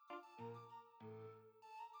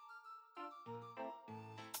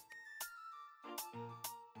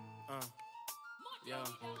Yo.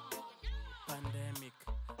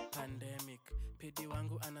 Pandemic. Pedi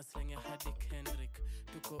wangu anaslenge hadi Kendrick.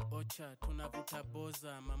 Tuko Ocha, tunavuta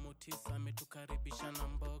boza. Mamutisa ametukaribisha na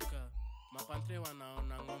mboga. Mapantre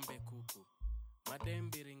wanaona ng'ombe kuku.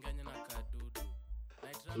 Madembi ringanya na kadudu.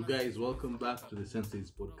 So guys, welcome back to the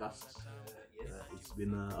Sensei's podcast. It's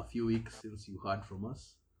been a few weeks since you heard from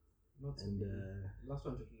us. Last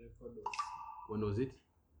one to record was When was it?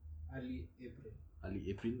 early April. Early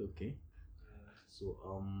April, okay. So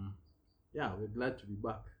yeah, we're glad to be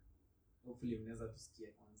back. Hopefully mnaweza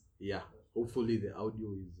tusikia kwanza. Yeah, hopefully the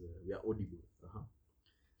audio is we are audible.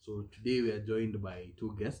 So today we are joined by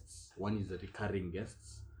two guests. One is a recurring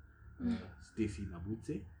guest, Stacy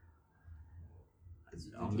Nabute.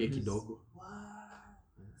 Aongee kidogo.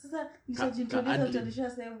 Sasa nishajintroduce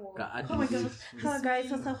sehemu. Oh my god. Hello guys,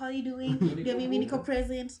 so how are you doing? Ndio mimi niko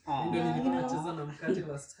present. Nilicheza na mkate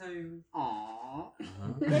last time.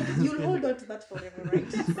 You'll hold on to that forever,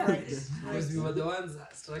 right? Because we were the ones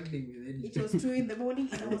struggling with it. It was 2 a.m.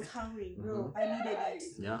 and I was hungry, bro. I needed it.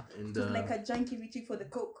 Yeah, and it was like a junkie reaching for the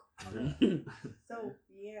coke. So,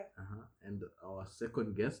 yeah. And our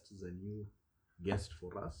second guest is a new guest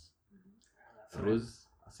for us. Rose,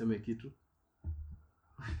 aseme kitu.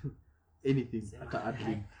 Anything.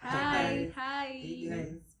 Hi. Hey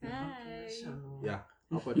guys. Hi. Yeah,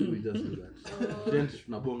 hapa tu we just do that. Then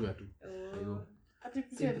tunabonga tu. You know. Ati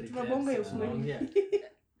tunabonga hiyo kweli.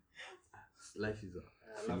 Life is a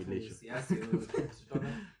simulation. Yes,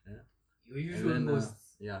 you usual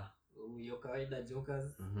hosts. Yeah. Your kawaida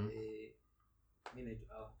jokers. Mimi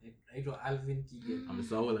naitwa Alvin Kigen.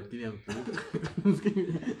 Amesahau lakini amekumbuka.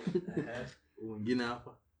 Mwingine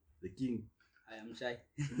hapa, the king. I am shy. I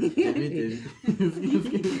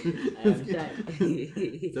am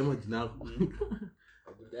shy. Sema jina lako.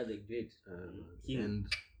 Abuda the great. And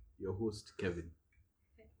your host Kevin.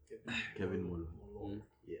 Kevin Molo.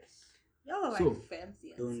 Yes. Y'all are So, like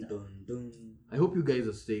fancy and stuff. Dun. I hope you guys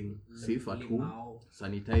are staying safe at home,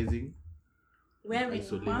 sanitizing, Wearing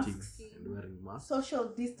isolating, masks. and wearing masks.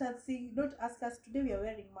 Social distancing. Don't ask us. Today we are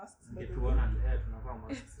wearing masks. By the way. Tuona tunavaa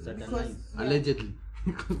masks. Because Allegedly.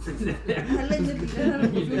 allegedly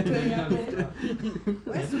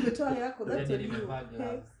umetoa yako, that's on you.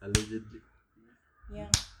 Okay? Allegedly. Yeah.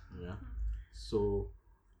 So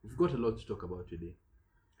we've got a lot to talk about today,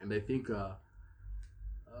 and I think we'll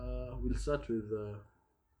start with the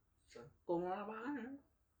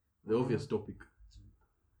obvious topic,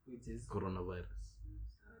 Which is coronavirus.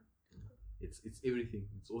 It's everything.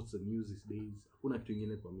 It's also news these days. Hakuna kitu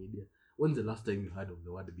ingine kwa media. When's the last time you heard of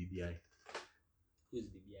the word BBI? Who's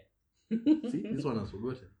BBI? See, this one has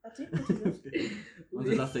forgotten. That's it. When's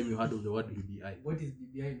the last time you heard of the word BBI? what is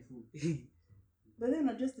BBI in full? But then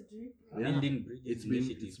not just a drink. Yeah. Building Bridges It's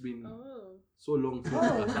Initiative. been Oh. so long since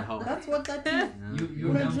Oh, that's what that is. Yeah.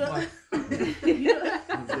 You know what?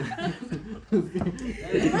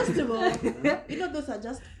 First of all, those are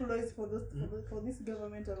just ploys for this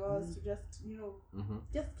government of ours to just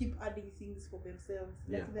just keep adding things for themselves.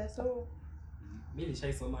 Like they're so. Mimi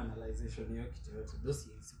nishaisoma analyzation hiyo kitu yote.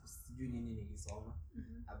 Dossier sijui nini nilisoma.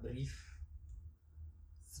 A brief.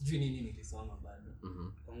 Sijui nini nilisoma bado.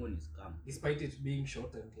 Kongo ni scam. Despite it being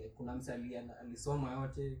short and like kuna msali alisoma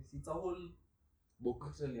yote. It's a whole Book.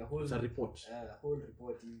 actually a whole It's a report. whole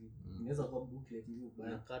report hivi. Inaweza kuwa booklet hivi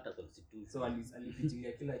bado. Nakata constitution. So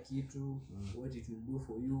alipitilia kila kitu, what it will do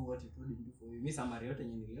for you, what it wouldn't do for you. Mimi summary yote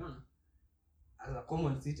yenye niliona as a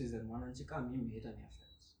common citizen, mwananchi kama mimi hata ni affect.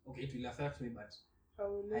 Okay, it will affect me but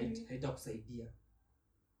haitakusaidia.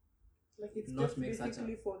 Like it's Not just make such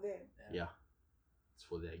basically for them. Yeah. It's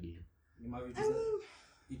for their gain. Ni mavitu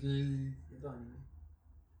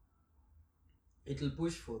it'll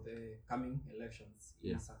push for the coming elections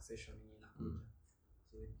in succession in Abuja.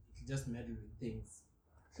 So it just meddle with things.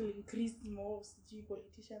 To increase more of CG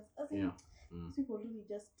politicians. I think people really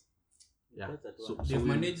just. Yeah. So they've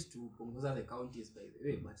managed to punguza the counties by the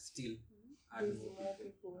way, but still add more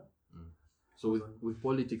people. So with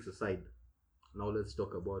politics aside, now let's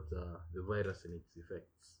talk about the virus and its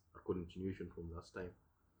effects. A continuation from last time.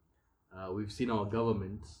 We've seen our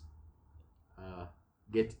governments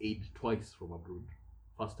get aid twice from abroad.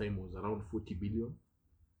 First time was around 40 billion.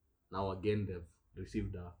 Now again they've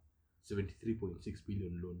received a 73.6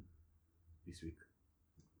 billion loan this week.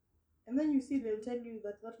 And then you see they'll tell you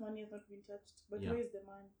that money has not been touched. But where is the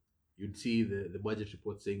money? You'd see the budget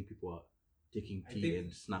report saying people are taking tea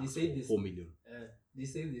and snacks for 4 million. They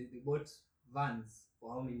say they bought vans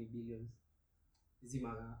for how many billions?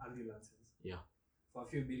 Zima ambulances. Yeah. For a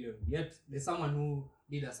few billion. Yet there's someone who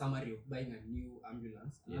did a summary of buying a new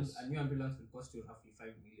ambulance. Yes. A new ambulance will cost you roughly 5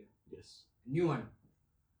 million. Yes. A new one.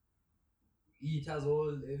 it has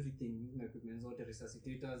all everything, equipment zote,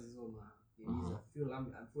 resuscitators, hizo ma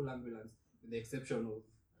full ambulance, with the exception of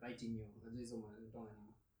writing your hizo ma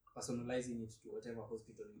personalizing it to whatever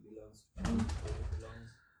hospital it belongs to.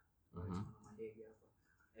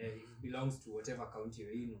 It belongs to whatever county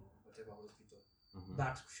you're in or whatever hospital.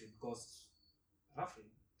 That should cost roughly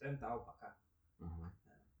 10,000 per car.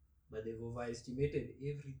 But they've overestimated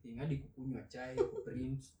everything. Hadi kukunywa chai,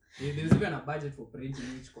 print. There's even a budget for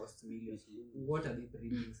printing which costs millions. What are they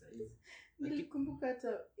printing? Nilikumbuka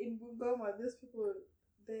hata in Bungoma, those people,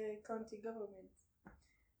 the county government,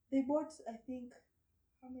 they bought, I think,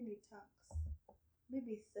 how many tanks?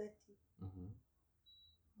 Maybe 30.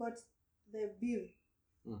 But the bill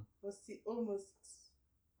was almost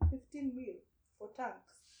 15 mil for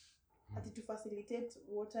tanks. To facilitate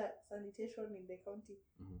water sanitation in the county.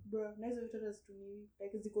 Bro, nice vitras to me,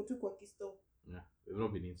 like ziko tu kwa kisto. Yeah, they've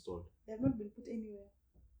not been installed. They have not been put anywhere.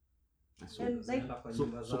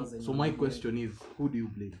 So my question is, who do you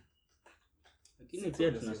blame? Lakini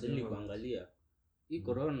pia tunastahili kuangalia hii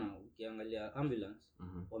corona, ukiangalia ambulance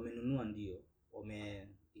wamenunua, ndio wame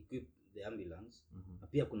equip the ambulance, na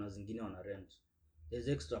pia kuna zingine wana rent. There's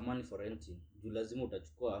extra money for renting. Juu lazima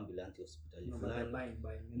utachukua ambulance hospitali fulani.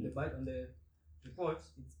 On the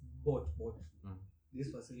reports, it's bought.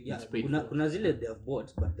 This facility. Yeah, kuna zile they have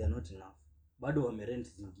bought but they are not enough. Bado wamerent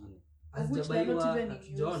zingine.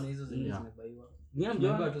 John hizo zimebaiwa.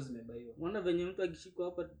 Niamjua tu zimebaiwa. Unaona venye mtu akishikwa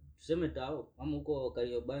hapa tuseme tao ama huko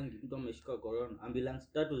Kariobangi mtu ameshika corona, ambulance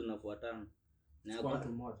 3 zinafuatana. Na kwa mtu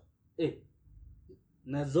mmoja.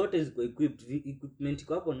 Na zote ziko equipped, equipment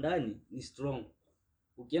iko hapo ndani ni strong.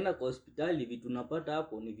 Ukienda kwa hospitali vitu unapata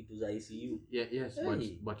hapo ni vitu za ICU. Yes,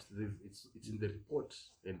 but it's in the report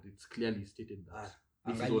and it's clearly stated that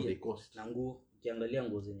this is what they cost. Na nguo, ukiangalia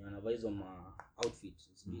nguo zenye wanavaa hizo ma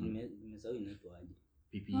outfits, nimesahau inaitwa aje.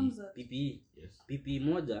 PPE. Yes. PPE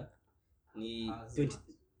moja ni 20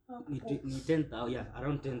 ni 10,000, yeah,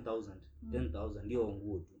 around 10,000. 10,000 ndio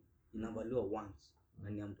nguo tu. Inavaliwa once na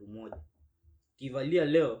ni mtu mmoja. Kivalia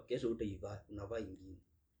leo, kesho utaivaa, unavaa ingine.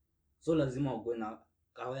 So lazima uwe na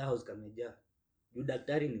warehouse kamejaa. Juu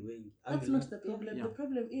daktari ni wengi. That's not the problem. Yeah. The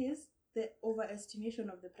problem is the overestimation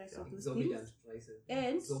of the price of those things.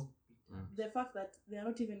 And the fact that they are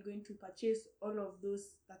not even going to purchase all of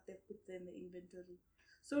those that they put in the inventory.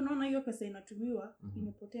 So unaona hiyo pesa inatumiwa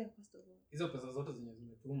imepotea first of all. Hizo pesa zote zenye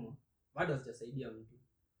zimetumwa bado hazijasaidia mtu.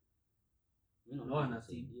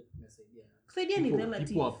 Kusaidia ni relative.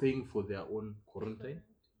 People are paying for their own quarantine.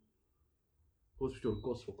 Hospital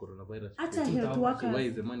costs for coronavirus. Ata health workers. So where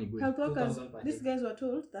is the money going? Health workers, these guys were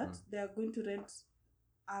told that they are going to rent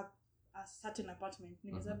a certain apartment.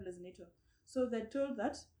 So they're told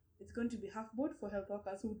that it's going to be half board for health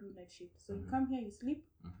workers who do night shift. So you come here, you sleep.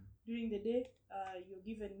 During the day, you're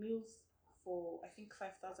given meals for, I think,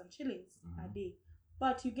 5,000 shillings a day.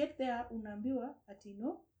 But you get there, unaambiwa ati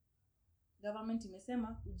no, government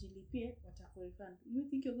imesema ujilipie watakurefund. You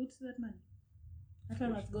think you're going to see that money? That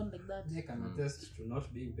one has gone like that. They can attest to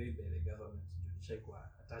not being paid by the government to check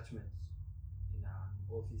what attachments in an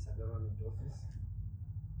office, a government office,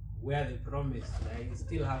 where they promised. I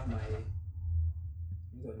still have my,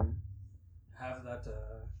 have that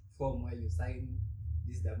form where you sign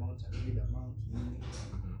this the amount and the amount.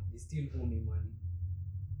 They still owe me money.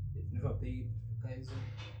 They've never paid.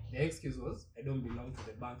 The excuse was, I don't belong to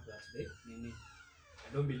the bank that they need.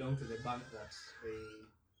 I don't belong to the bank that they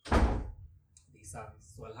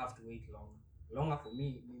service, so I'll have to wait longer for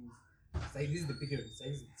me means this is the period,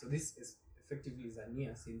 so this is effectively is a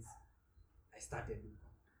year since I started.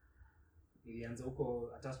 Nilianza huko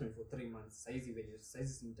attachment for 3 months. Saizi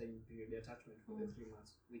some time period attachment for the 3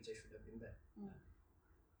 months, which I should have been there.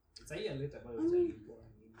 It's a year later, but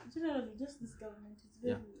generally just this government is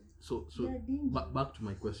very So back to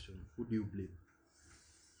my question, who do you blame?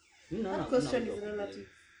 That question is relative.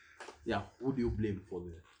 Yeah, who do you blame for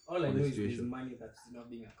the all I know is there's money that's not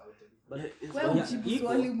being accounted.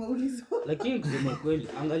 Lakini kusema kweli,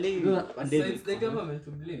 angalia pandemic. It's the government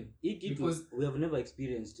to blame. Because we have never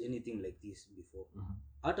experienced anything like this before.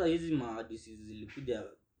 Hata hizi ma diseases zilikuja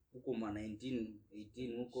huko ma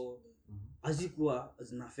 1918 huko hazikuwa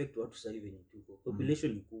zina affect watu sasa hivi ni tuko.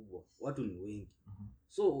 Population ni kubwa, watu ni wengi.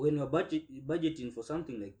 So when you are budgeting for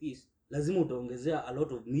something like this, lazima utaongezea a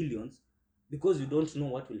lot of millions because you don't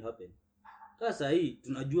know what will happen. Sasa hii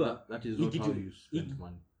tunajua that is not how you spend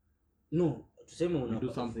money. No, tuseme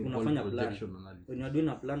unafanya plan. Analysis. When you are doing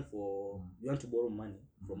a plan for you want to borrow money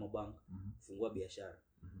from a bank, fungua biashara.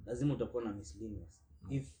 Lazima utakuwa na miscellaneous.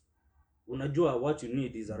 If unajua what you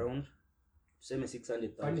need is around tuseme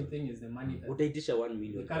 600,000. Funny thing is the money that utaitisha 1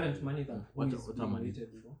 million. The current money that what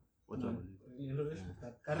in relation to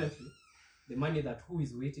that, currently the money that WHO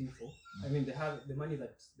is waiting for, I mean they have the money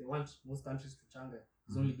that they want most countries to changa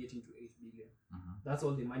is only getting to 8 billion. That's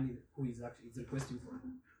all the money WHO is requesting for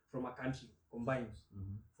from a country combined,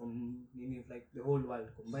 from meaning like the whole world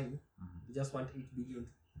combined. They just want 8 billion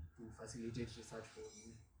to facilitate research for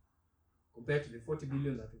compared to the 40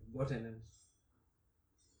 billion that we've gotten and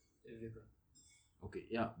everything. Okay,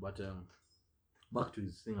 yeah, but back to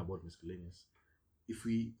this thing about miscellaneous. If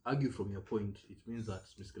we argue from your point, it means that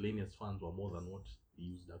miscellaneous funds were more than what they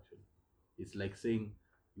used actually. It's like saying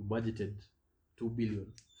you budgeted 2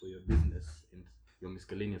 billion for your business and your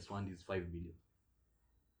miscellaneous fund is 5 billion.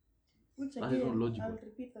 Which That again, is not logical. I'll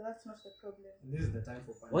repeat that that's not the problem. This is the time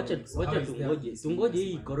for wacha pandemic. So how is there tungoje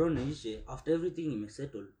hii money? corona ishe, after everything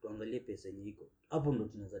imesettle tuangalie pesa yenye iko hapo, ndo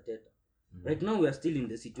tunaweza teta. Right now we are still in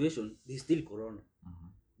the situation, there's still corona.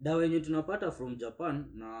 Dawa yenye tunapata from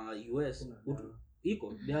Japan na US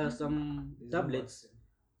iko, there are some tablets,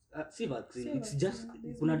 si vaccine, it's just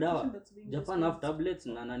kuna dawa. Japan have tablets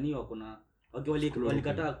na nani wako na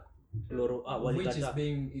walikataa which is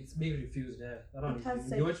it's being refused there. It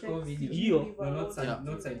has You watch side COVID effects. Hiyo, no,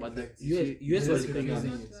 not side but effects.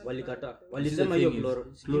 US walikataa, walisema hiyo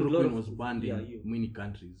chloroquine was banned Yeah, in many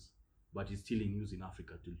countries, but it's still in use in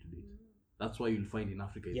Africa till today. That's why you'll find in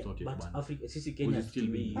Africa it's yeah, not yet but banned. Africa, sisi Will Kenya it still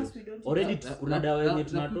be hiyo. As we don't Already use kuna dawa yenye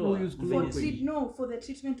people tunatoa use venye- chloroquine. for the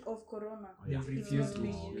treatment of corona. They've It's refused not to.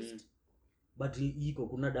 being used. but iko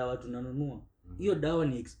kuna dawa tunanunua, hiyo dawa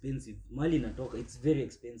ni expensive, mali inatoka, it's very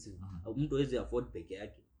expensive. Mtu hawezi afford peke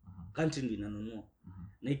yake, country ndio inanunua,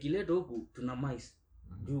 na ikileta huku tuna mice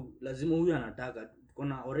juu lazima huyu anataka.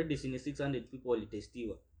 Kuna already sini 600 people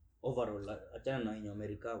walitestiwa overall, achana na wenye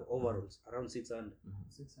America, overalls around 600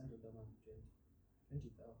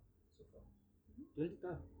 20,000 so far.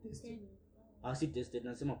 20,000 si tested,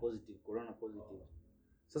 nasema positive, corona positive.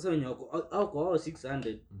 Sasa wenye wako au kwa wao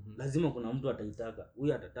 600 lazima kuna mtu ataitaka,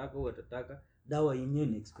 huyu atataka, huyu atataka. Dawa yenyewe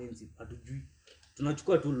ni expensive, hatujui,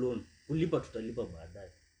 tunachukua tu loan, kulipa tutalipa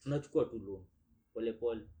baadaye, tunachukua tu loan pole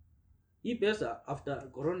pole. Hii pesa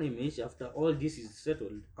after corona imeisha, after all this is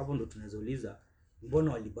settled, hapo ndo tunaweza uliza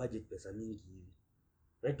mbona wali budget pesa mingi hivi.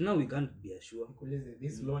 Right now we can't be sure. Nikuulize,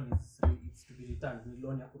 this loan it's to be returned, ni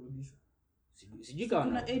loan ya kurudishwa. Sijui kama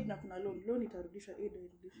Kuna aid na kuna loan. Loan itarudishwa, aid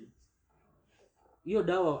hairudishwi. hiyo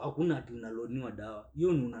dawa hakuna ati unaloniwa dawa,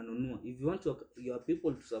 hiyo ni unanunua. If you want your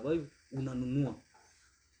people to survive, unanunua.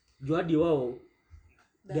 Juu hadi wao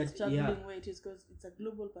That's struggling where it is because it's a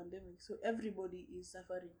global pandemic, so everybody is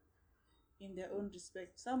suffering in their own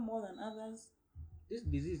respect, some more than others. this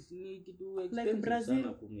disease ni kitu expensive Brazil.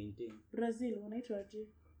 sana ku maintain. Brazil, wanaitwaje?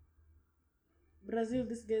 Brazil,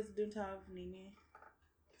 these guys don't have nini.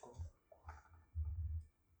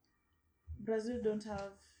 Brazil don't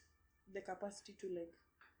have the capacity to like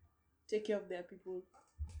take care of their people.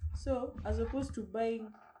 So as opposed to buying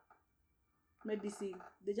medicine,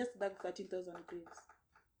 they just dug 13,000 graves.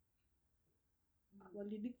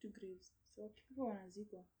 Wali dig to graves. So people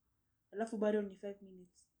wanazikwa. Alafu burial ni 5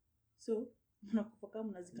 minutes. So mnakufa kama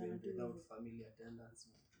mnazikana tu hivyo. Without family attendance.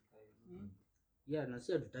 Yeah, na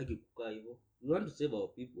sisi hatutaki kukaa hivyo. We want to save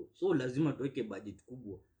our people. So lazima tuweke budget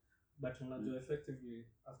kubwa. But unajua effectively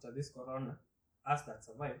after this corona, us that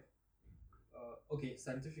survive, okay,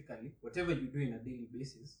 scientifically, whatever you do in a daily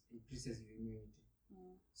basis increases your immunity.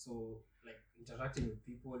 So like interacting with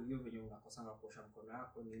people, you when you're unakosanga kuosha mkono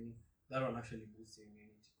yako nini, that one actually boosts your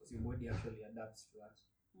immunity because your body actually adapts to that.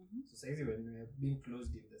 So saizi when we are being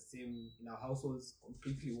closed in our households,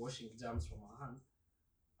 completely washing germs from our hands,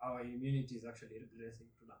 our immunity is actually regressing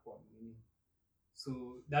to that one.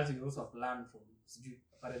 So that is also a plan from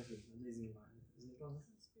apparently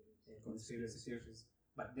conspiracy theories,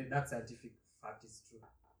 but that scientific fact is true.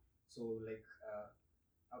 So like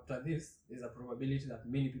after this, there's a probability that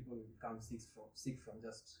many people will become sick from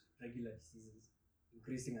just regular diseases,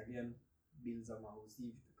 increasing again bills of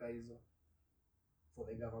mahusi vitu for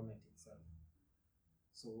the government itself.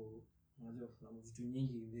 So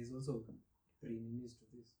there's also pre-news to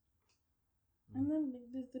this. And then like,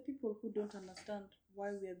 there's the people who don't understand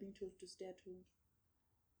why we are being told to stay at home.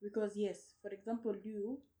 Because yes, for example,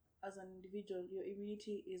 you as an individual, your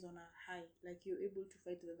immunity is on a high, like you're able to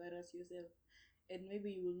fight the virus yourself, and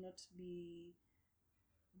maybe you will not be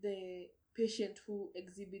the patient who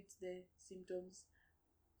exhibits the symptoms,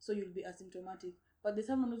 so you'll be asymptomatic. But there's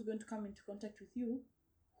someone who's going to come into contact with you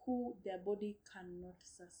who their body cannot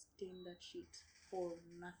sustain that shit for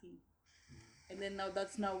nothing. And then now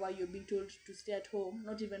that's now why you're being told to stay at home,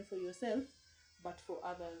 not even for yourself, but for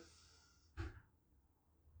others.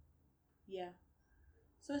 Yeah.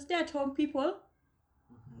 So stay at home, people.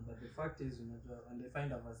 But the fact is, when they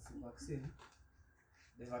find a vaccine,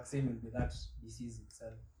 the vaccine will be that disease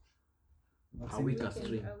itself. A weaker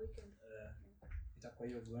strain. Itakuwa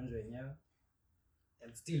hiyo ugonjwa yenyewe,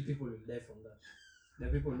 and still people will die from that. The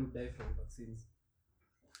people who die from vaccines.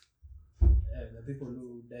 The people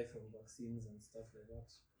who die from vaccines and stuff like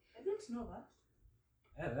that. I don't know that.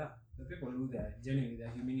 Yeah. The people who their genuinely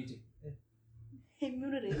their immunity.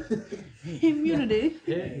 Immunity. Immunity.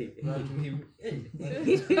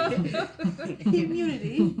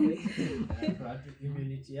 Immunity.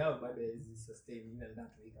 Immunity yao bado is sustain even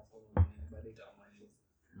that week after bado itamaliza.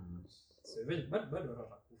 So even bado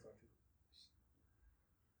watakufa tu.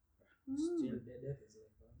 Still death is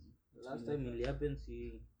like that. Last time it happened,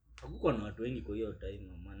 si hakukuwa na watu wengi kwa hiyo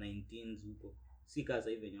time, ma 19s huko. Si kasa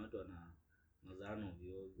hivi wenye watu wanazaana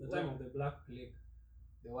ovyo. The time of the Black Plague,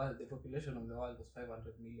 the population of the world was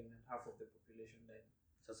 500 million and half of the population died.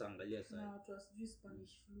 Sasa angalia sasa. No, it was just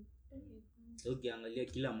Spanish flu. So ukiangalia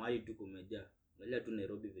kila mahali tu kumejaa. Angalia tu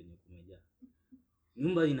Nairobi venye kumejaa.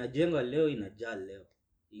 Nyumba inajengwa leo inajaa leo.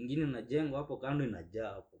 Ingine inajengwa hapo kando inajaa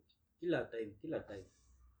hapo. Kila time.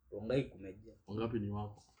 Rongai kumejaa. Wangapi ni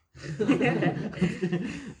wako?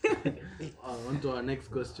 On to our next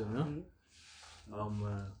question,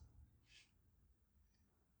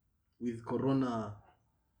 with coronavirus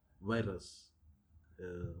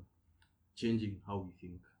changing how we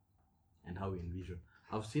think and how we envision,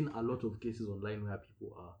 I've seen a lot of cases online where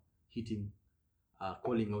people are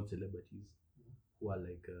calling out celebrities who are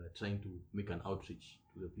like trying to make an outreach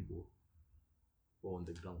to the people who are on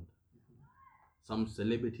the ground. Some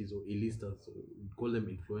celebrities or A-listers, we call them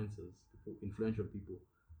influencers, influential people,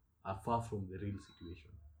 are far from the real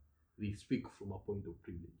situation. They speak from a point of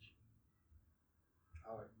privilege.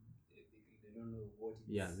 They don't know what it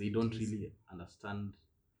is. Yeah, they don't really understand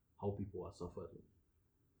how people are suffering.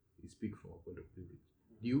 They speak from a point of privilege.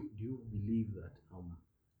 Do you believe that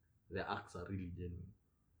their acts are really genuine?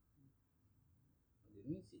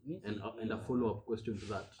 And a follow-up question to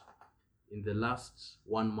that: in the last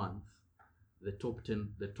 1 month, the top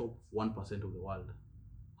 1% of the world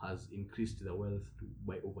has increased their wealth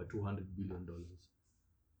by over $200 billion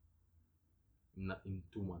in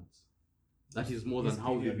 2 months. That is more than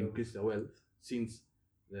how they've increased their wealth since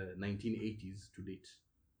the 1980s to date.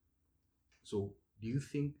 So do you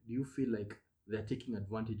feel like they're taking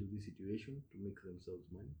advantage of this situation to make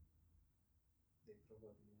themselves money? They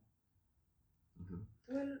probably are.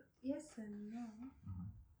 Well, yes and no.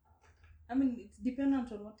 I mean, it's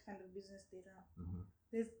dependent on what kind of business they run.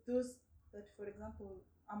 There's those that, for example,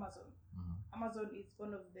 Amazon. Amazon is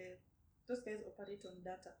one of those guys operate on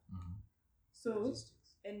data. So,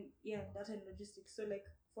 Logistics. Data and logistics. So, like,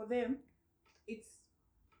 for them, it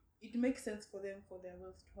makes sense for them for their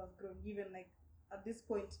wealth to have grown. Even like at this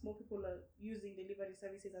point, more people are using delivery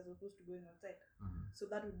services as opposed to going outside. So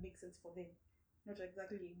that would make sense for them. Not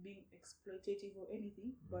exactly being exploitative or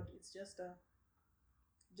anything, but it's just a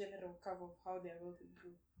general cover of how their wealth will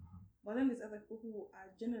grow. But then there's other people who are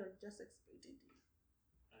generally just exploitative.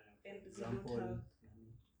 And example, they don't have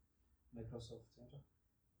Microsoft.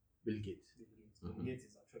 Bill Gates. Bill Gates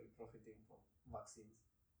is actually profiting from vaccines.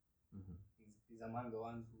 He's among the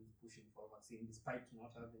ones who's pushing for vaccine despite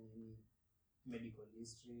not having any medical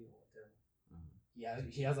history or whatever.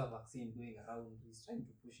 He has a vaccine going around. He's trying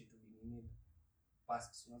to push it to be made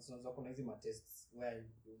past. So tests where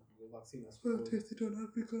the vaccine has test it on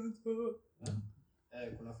Africans.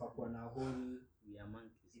 Kunafaa kuwa na whole.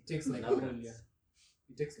 It takes like a Nuggets. whole year.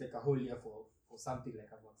 It takes like a whole year for something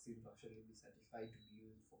like a vaccine to actually be certified to be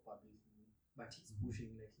used for public use. But he's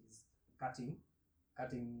pushing, like he's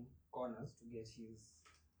cutting corners to get his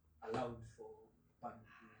allowed for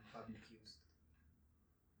public use.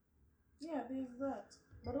 Yeah, there's that.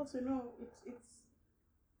 But also, it's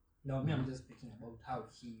No, I'm just speaking about how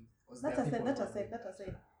he. that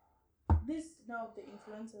aside. This now the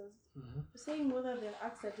influencers saying whether their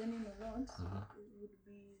acts are genuine or not would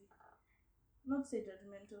be not say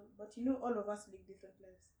judgmental, but all of us live different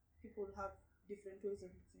lives. People have different ways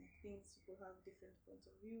of looking at things. People have different points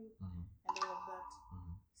of view and all of that.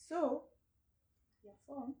 So your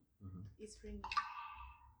phone is ringing.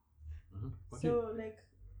 So like,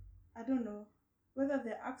 I don't know whether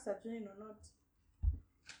their acts are genuine or not.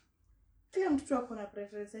 Kila mtu ako na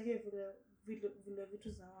preference yake vile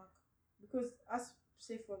vitu zinawaka. Because as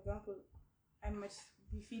say for example, I might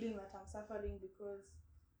be feeling that I'm suffering because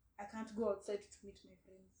I can't go outside to meet my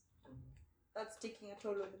friends. That's taking a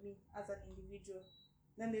toll on me as an individual.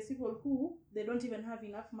 Then there's people who they don't even have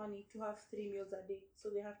enough money to have 3 meals a day, so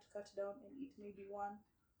they have to cut down and eat maybe one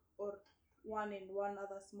or one and one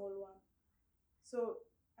other small one. So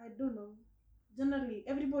I don't know. generally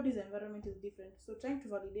everybody's environment is different, so trying to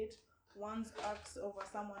validate one's acts over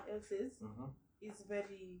someone else's is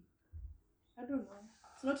very, I don't know,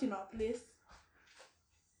 it's not in our place.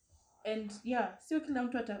 And yeah, sio kila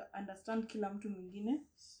mtu ata understand kila mtu mwingine,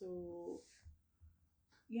 so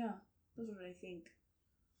yeah, that's what I think.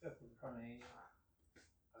 Yeah,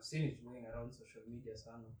 I've seen it going around social media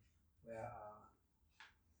sana, where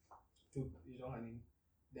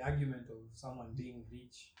the argument of someone being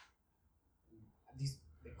rich, at least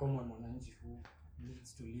the common mwananchi who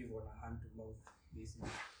needs to live on a hand-to-mouth basis.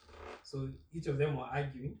 So each of them were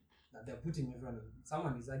arguing that they're putting everyone in,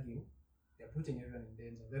 someone is arguing they're putting everyone in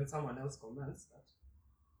danger. Then someone else comments that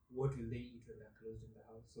what will they eat when they're closed in the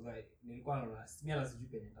house? So that on that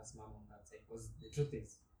side, because the truth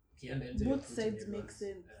is both sides make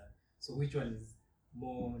sense. So which one is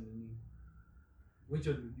more, which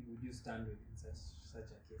one would you stand with in such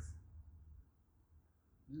a case?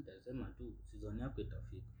 Nitasema tu season yako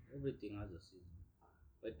itafika. Everything has a season.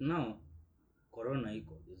 But now corona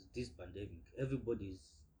iko, there's this pandemic,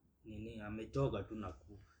 everybody's amechoka tu na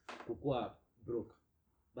kukua broke.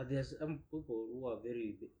 But there's some people who are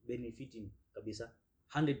very benefiting kabisa,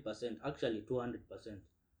 100%, actually 200%.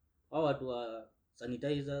 Hao watu wa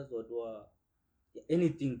sanitizers, watu wa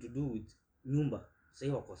anything to do with nyumba,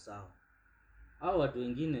 sasa wako sawa. Hao watu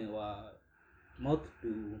wengine wa mouth to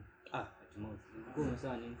mouth. Kwa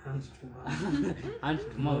sawa ni hand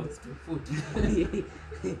to mouth to foot.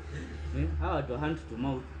 Hao watu hand to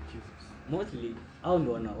mouth mostly hao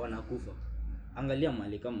ndio wanakufa. Angalia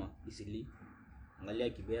mali kama Isili, angalia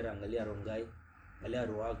Kibera, angalia Rongai, angalia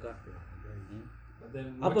Ruaka.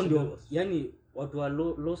 Hapo ndio yani watu wa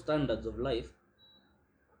low standards of life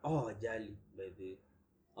hawajali, by the way.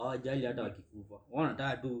 Hawajali hata wakikufa.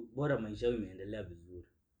 Wanataka tu bora maisha yao imeendelea vizuri.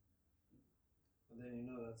 But then you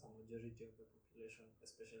know that's a majority of the population,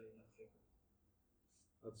 especially in Africa.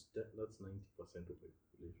 That's 90% of the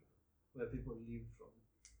population. Where people live from.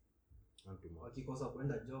 Wakikosa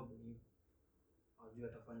kwenda job ni hawajui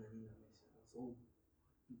atafanya nini na maisha. So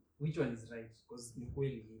which one is right? Because ni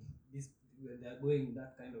kweli this when they are going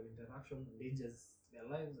that kind of interaction endangers their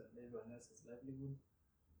lives and everyone else's livelihood.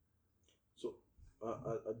 So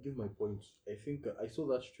I'll give my point. I think I saw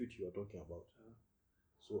that tweet you were talking about.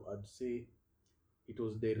 So I'd say it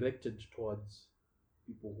was directed towards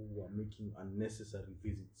people who were making unnecessary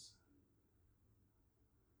visits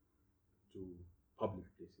to public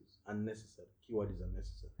places. Unnecessary. Keyword is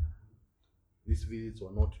unnecessary. These visits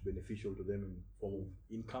were not beneficial to them in form of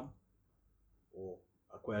income or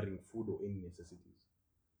acquiring food or any necessities.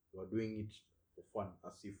 They were doing it for fun,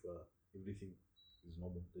 as if everything is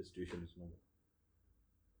normal, the situation is normal.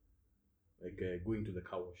 Like going to the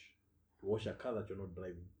car wash to wash a car that you're not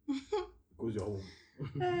driving because you're home.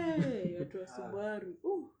 Hey, watu wa Subaru.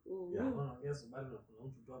 Subaru kuna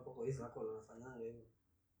mtu tu hapo kwa hizo hapo anafanyanga hivyo.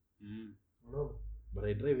 But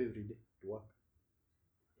I drive every day to work.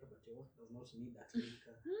 Yeah, but your work does not need that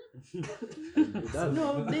car. It does.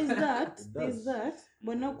 No, there's that.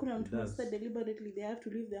 But now kuna mtu mmoja deliberately they have to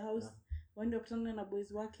leave the house. Waende wakutane na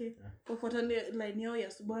boys wake. Wafuatane line yao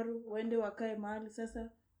ya Subaru, waende wakae mahali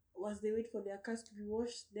sasa. As they wait for their cars to be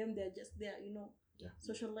washed, them they're just there,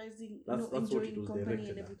 socializing, that's enjoying company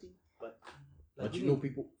and everything. But you know,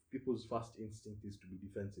 people's first instinct is to be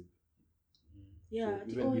defensive. Yeah,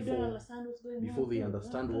 so even you don't understand what's going on. Before they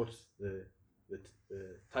understand what the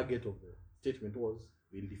target of the statement was,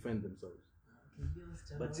 they'll defend themselves.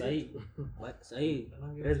 But sahi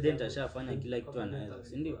president ashafanya kila kitu anaweza,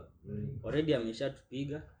 si ndio? Already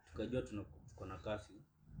ameshatupiga, tukajua tuko na curfew.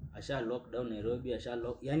 Asha lockdown Nairobi,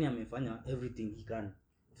 yani amefanya everything he can.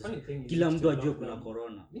 Kila mtu ajue kuna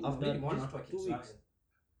corona. After 2 weeks.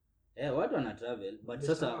 Watu wana travel, but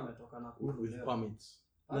sasa with permits.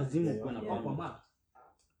 Lazima kuwe na permit.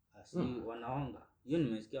 Wanaonga. Hiyo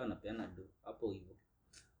nimesikia wanapeana do hapo hivyo.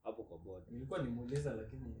 Hapo kwa board. Nilikuwa nimuuliza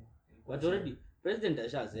lakini but already president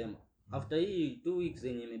ashasema after hii 2 weeks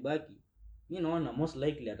yenye imebaki, mimi naona most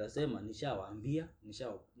likely atasema nishawaambia,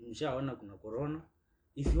 nishaona kuna corona.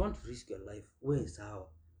 If you want to risk your life, wewe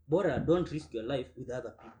sawa. Bora don't risk your life with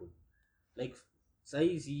other people. Like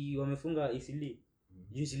saizi wamefunga Isili.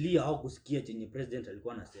 Isili hao kusikia chenye president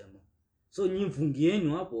alikuwa anasema. So nyinyi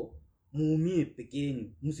mfungieni hapo, muumie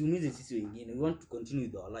pekeni, msiumize sisi wengine. We want to continue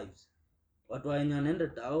with our lives. Watu wenye wanaenda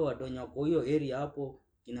tao, watu wenye wako hiyo area hapo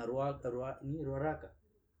kina Ruaraka.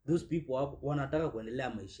 Those people hapo wanataka kuendelea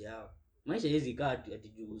maisha yao. Maisha hizi kaa ati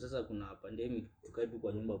juu sasa kuna pandemic tukae tu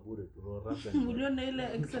kwa nyumba bure tu. Uliona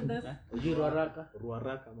ile exodus? Unajua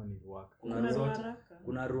Ruaraka ama ni Ruaka?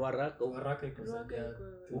 Kuna Ruaraka. Ruaraka iko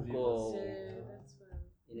huko.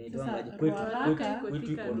 inaitwa kwetu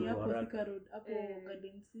Ruaraka road hapo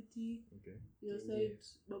Garden City. Okay. Your side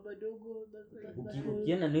Baba Dogo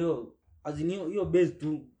ukienda nayo azinio hiyo base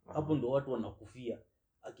tu hapo ndo watu wanakufia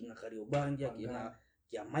akina Kariobangi akina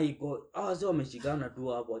Kia Michael sio wameshikana tu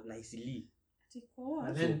hapo na Isili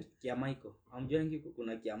and then Kia Michael amjangi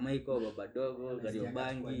kuna Kia Michael Baba Dogo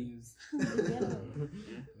Kariobangi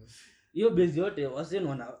hiyo base yote waseni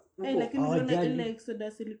wana huko lakini unaona ile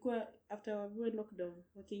exodus ilikuwa after wa lockdown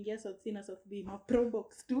wakiingia South C na South B ma pro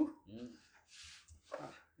box tu.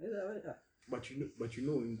 But you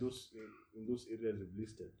know in those areas you've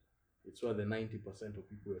listed, it's where the 90% of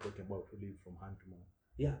people we're talking about who live from hand to mouth.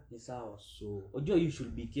 Yeah, ni sawa. So unajua you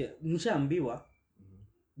should be care. Mshaambiwa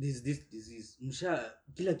this disease.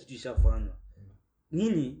 Kila kitu ishafanywa.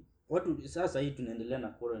 Nini watu sasa hii tunaendelea na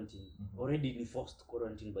quarantine. Already ni forced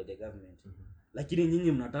quarantine by the government. Lakini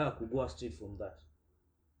nyinyi mnataka kugo straight from that.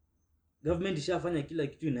 Government ishafanya kila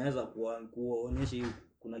kitu inaweza kuonyesha hiyo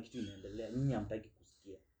kuna kitu inaendelea. Nyinyi hamtaki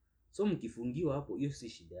kusikia. So mkifungiwa hapo hiyo si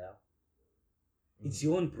shida yao. It's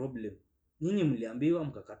your own problem. Nyinyi mliambiwa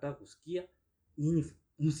mkakataa kusikia. Nyinyi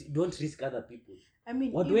don't risk other people. I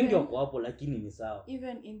mean, watu wengi wako hapo lakini ni sawa.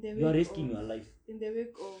 Even in the you are risking your life. In the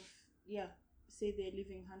wake of say they're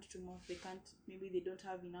living hand to mouth, they can't, maybe they don't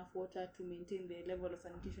have enough water to maintain the level of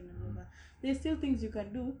sanitation and all that. There's still things you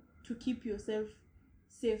can do to keep yourself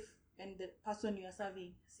safe and the person you are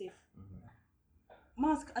serving safe.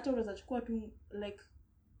 Mask hata unaweza chukua tu like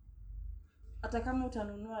hata kama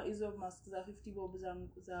utanunua hizo mask za 50 bob za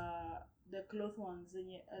the cloth ones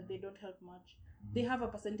zenye they don't help much. They have a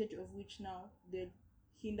percentage of which now they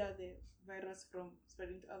hinder the virus from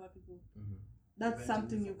spreading to other people. That's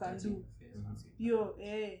something you can do.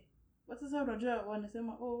 But sasa unajua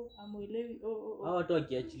wanasema amuelewi watu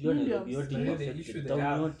wakiachiliwa na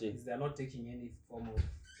yote is they are not taking any form of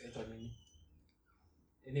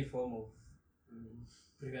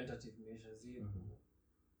preventative measures.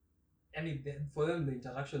 For them the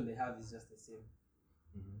interaction they have is just the same.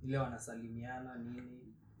 Ile wanasalimiana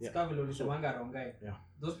nini. Sika vile ulisomanga Rongai.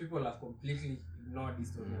 Those people have completely ignored this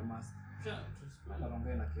story of mask.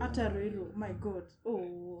 Hata Relo, my God.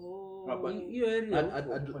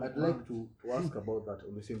 I'd like to ask about that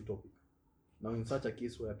on the same topic. Now, in such a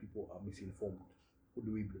case where people are misinformed, who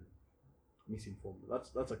do we blame? Misinformed.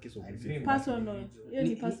 That's a case of misinformed. Personal.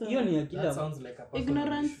 That sounds like a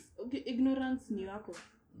personal ignorance ni yako.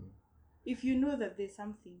 If you know that there's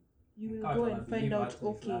something, you will go and find out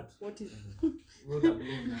what is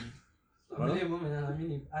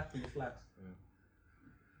blame flat.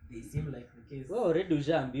 They seem like the case. Well, already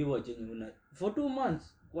ushaambiwa chenye for 2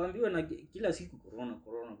 months kuambiwa na kila siku corona.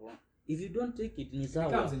 If you don't take it ni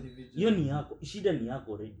sawa. Hiyo ni yako. Shida ni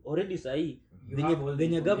yako already sahi.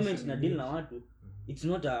 Venye government na deal na watu, it's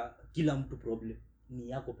not a kila mtu problem. Ni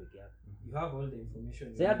yako peke yako. You have all the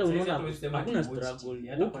information. Sasa hata unaona hakuna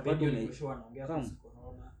struggle. Ukipata wanaongea kuhusu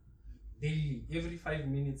corona. Daily, every 5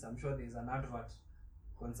 minutes I'm sure there's an advert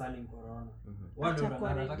concerning corona.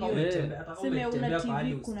 Sema una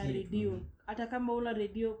TV kuna radio. Hata kama una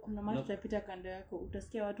radio kuna maji tutapita kando yako.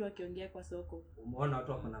 Utasikia watu wakiongea kwa soko. Umeona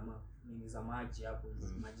watu wako na nini za maji hapo,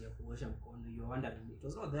 maji ya kuosha mkono. You wonder it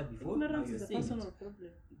was not there before. Ignorance is a personal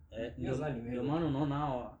problem. Ndio maana unaona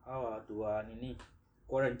hawa watu wa nini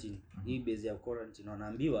quarantine. Hii base ya quarantine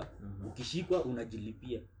wanaambiwa ukishikwa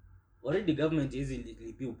unajilipia. Already government hizi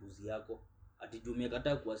ilipia upuzi yako. Atijumia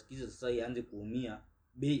kataa kuwasikiza sasa ianze kuumia.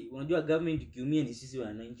 Unajua government ikiumia ni sisi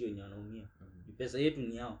wananchi wenye wanaumia. Pesa yetu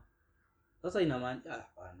ni yao. Sasa ina maana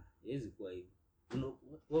hapana. Haiwezi kuwa hivyo.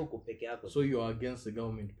 Wewe uko peke yako. So you are against the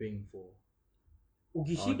government paying for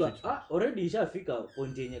ukishika already ishafika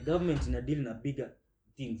point yenye government ina deal na bigger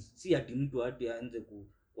things. Si ati mtu aanze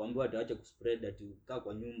kuambiwa ataacha kuspread ati kaa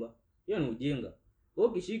kwa nyumba. Hiyo ni ujinga. Wewe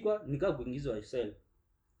ukishikwa nikaa kuingizwa cell.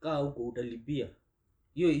 Kaa huko utalipia.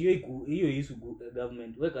 Hiyo isu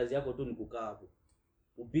government. Wewe kazi yako tu ni kukaa hapo.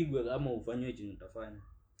 Upigwe ama ufanywe chenye utafanya.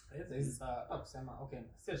 Sasa hizi saa kusema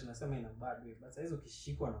sio tunasema ina bad way, but sasa hizo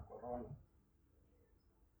ukishikwa na corona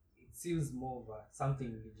it seems more of something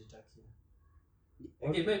legit.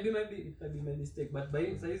 Maybe it might be my mistake, but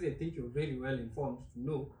by size I think you're very well informed to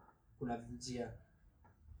know kuna njia.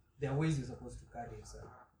 There are ways you're supposed to carry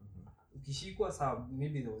yourself. Ukishikwa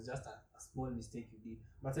maybe there was just a small mistake you did,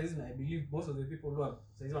 but size I believe most of the people who are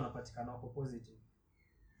size wanapatikana wako positive.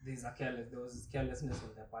 There was carelessness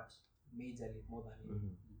on their part majorly more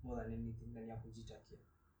than anything than ya kujitakia.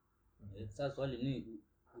 Sasa swali ni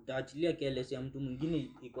utaachilia careless ya mtu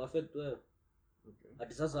mwingine iko affect wewe.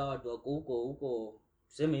 Hadi sasa watu wako huko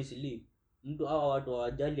tuseme Isili. Mtu hawa watu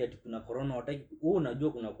hawajali ati kuna corona, wataki wewe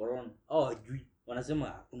unajua kuna corona. Hawajui. wanasema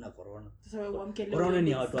hakuna corona. Sasa wewe uamke leo. Corona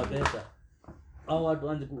ni watu wa pesa. Au watu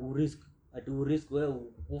waanze ku-risk. Ati urisk wewe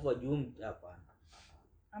kufa juu hapana.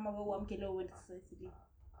 Ama wewe uamke leo uende society.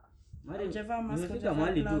 Mali Ujavaa mask unafika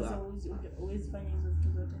mahali tu huwezi fanya hizo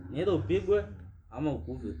vitu zote. ni either upigwe ama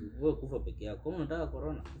ukufe tu. Wewe kufa peke yako. Kama unataka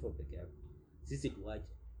corona kufa peke yako. Sisi tuache.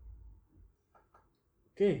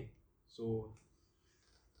 Okay. So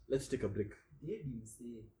let's take a break. Let's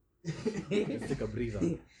take a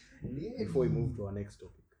breather before we move to our next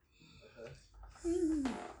topic.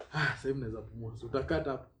 Sasa mnaweza pumua. So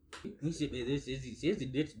utakata hapo. Mimi siwezi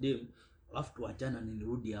date dem alafu tuachana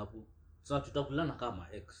nirudi hapo. Sasa tutakulana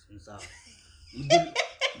kama ex, ni sawa.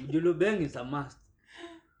 Mjulu bang is a must.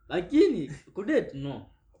 Lakini kudate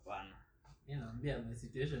no. Hapana. Mimi naambia my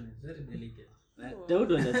situation is very delicate.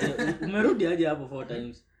 Taudo ndio umerudi aje hapo 4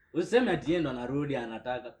 times. Usiseme ati yeye ndo anarudi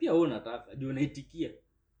anataka. Pia wewe unataka. Juu unaitikia.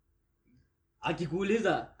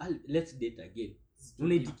 Akikuuliza let's date again.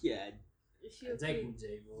 Unaitikia aje? Ajai kuja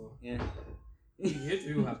hivyo. Yeah. It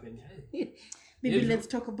will happen. Maybe let's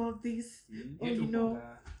talk about this. Oh, you know,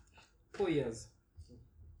 4 years.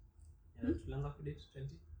 Tulianza kudate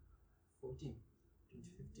 2014,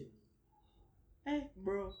 2015.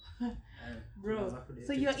 Bro.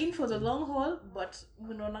 So you're in for the long haul, but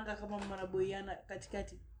mnaonanga kama mnaboiana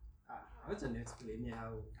katikati. Acha ni explain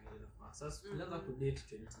how sasa tulianza kudate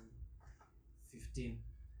 2015.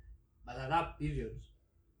 But at that period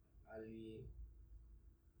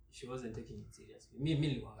she wasn't taking it seriously. Mimi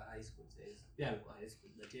nilikuwa high school sasa. Pia alikuwa high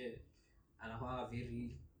school but yeye anakuwa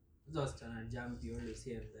very just an jump always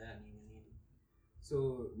here and there nini.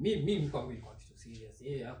 So mimi kwangu ilikuwa kitu serious.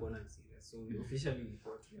 Yeye hakuona ni serious. So we officially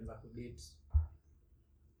ilikuwa tulianza kudate.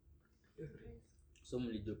 So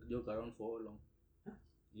mlijoke around for how long?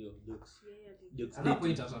 Yo jokes. Jokes. At that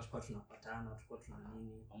point tulikuwa tunapatana, tulikuwa tuna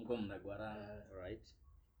nini. Amko mnagwarana, right?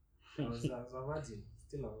 I was a virgin.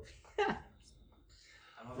 Still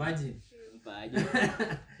I'm a virgin. Virgin.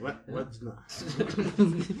 What's not?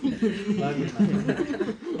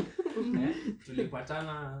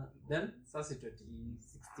 Tulipatana then sasa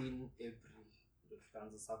 2016 April ndio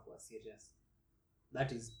tukaanza sasa kuwa serious.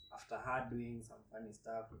 That is after her doing some funny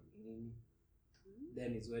stuff nini.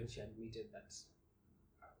 Then is when she admitted that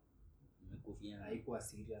haikuwa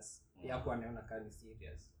serious. Hakuwa anaona kama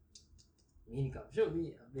serious. Mimi nikamshow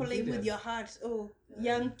me play with your heart.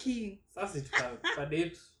 Young king. Sasa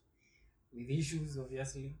tukadate with issues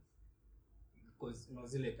obviously because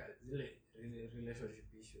zile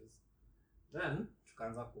relationship issues. Then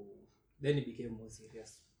tukaanza then it became more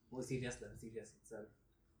serious than serious itself.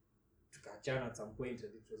 Tukachana at some point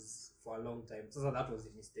and it was for a long time. So that was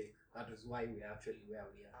a mistake. That is why we are actually where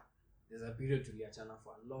we are. There's a period tuliachana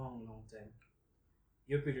for a long time.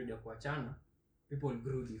 Hiyo period ya kuachana people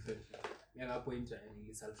grew differently. At that point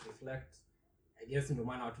I self reflect. I guess ndo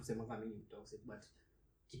maana watu sema kama mimi ni toxic but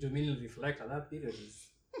kitu mimi reflect at that period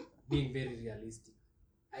is being very realistic.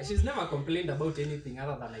 She's never complained about anything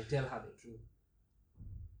other than I tell her the truth.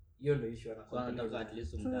 Hiyo ndio issue Anataka at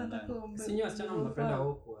least mtandani. Sinyo wasichana mnapenda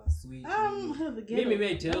kwa sweet. Mimi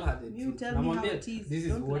I tell her the truth. Namwambia this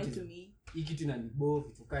is what is hii kitu inanibo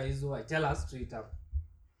vitu kaa hizo. I tell her straight up.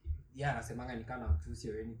 Yeah, anasemanga ni kana mtusi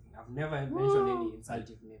or anything. I've never mentioned any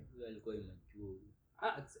insultive name. Alikuwa imajua.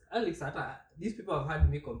 Alex hata these people have had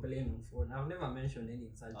me complain on phone. I've never mentioned any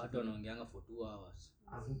insultive. Watu wanaongeanga for 2 hours.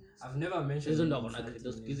 I've never mentioned. Hizo ndo kuna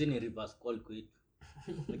kitu sikizi ni reverse call kwetu.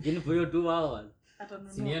 Lakini for hiyo 2 hours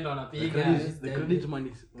sinienda wanapiga the credit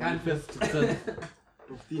money manifest itself.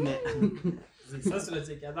 Sasa let's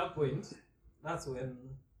take at that point. That's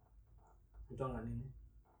when kutonga nini.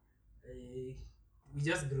 We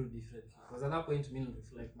just grew differently. Because at that point me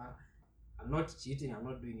reflect man, I'm not cheating, I'm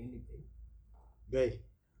not doing anything. Guy.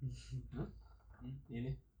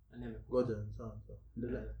 Nini? Ngoja sawa.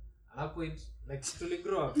 At that point like to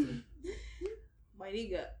grow up. My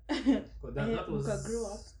nigga. Because that was grow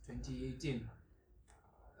up 2018.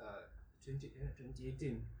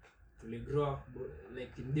 2018 to grow up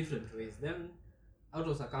like in different ways. Then out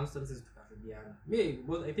of circumstances tukarudiana.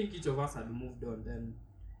 I think each of us had moved on. Then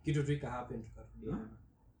kitu tu happened tukarudiana.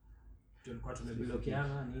 Tulikuwa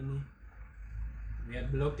tumeblokiana nini. We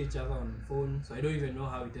had blocked each other on phone, so I don't even know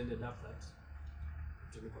how it ended up that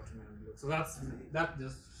tulikuwa tumeblock. So that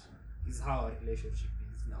just is how our relationship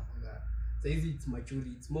is now. So it's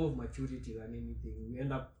maturity. It's more of maturity than anything. We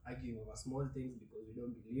end up arguing over small things because we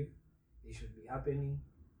don't believe they should be happening.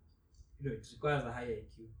 You know, it requires a higher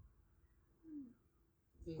IQ.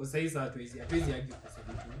 Because size hatuwezi argue kwa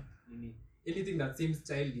sababu nini. Anything that seems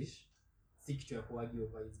childish, si kitu ya kuargue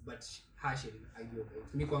over it, but harshly argue over it.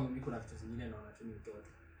 Mimi kwangu niko na vitu zingine naona tu ni mtoto.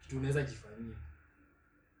 Kitu unaweza jifanyia.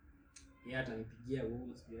 yeye atanipigia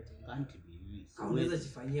wewe sijui ati Can't be. kama unaweza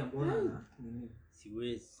jifanyia mbona na nini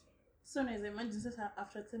Siwezi. So now imagine sasa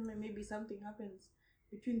after time maybe something happens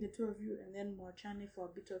between the two of you and then mwachane for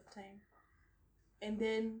a bit of time. And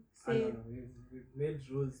then say, no, we've made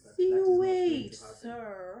rules that see, that is not wait, going to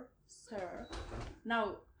happen. sir.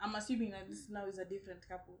 Now, I'm assuming that this now is a different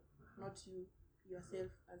couple, not you,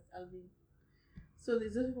 yourself as Alvin. So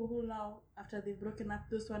there's those people who now, after they've broken up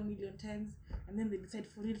those 1 million times, and then they decide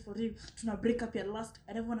for real, to now break up your last,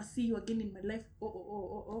 I never want to see you again in my life,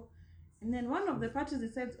 oh. And then one of the parties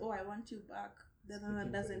decides, oh, I want you back. The other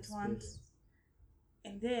one doesn't want.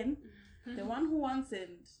 And then the one who wants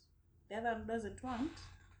and the other one doesn't want,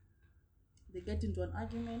 they get into an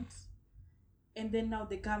argument, and then now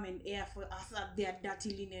they come and air for us at their dirty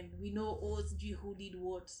linen. We know, oh, CG who did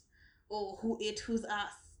what, oh, who ate whose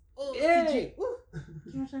ass, oh, Hey!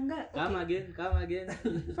 CG. Come again.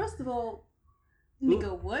 First of all,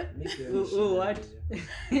 nigga, what? What?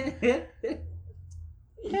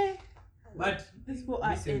 Hey, But these people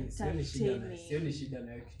are sioni entertaining. shida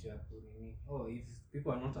na hiyo kitu ya kunini. Oh, if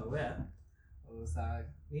people are not aware, saa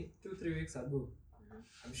 2-3 weeks ago,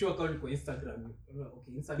 I'm sure kama kwa Instagram,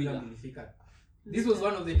 okay, Instagram ilifika. This was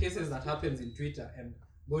one of the cases that happens in Twitter and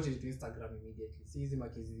got into Instagram immediately. See hizi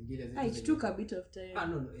makezi zingine It took a bit of time.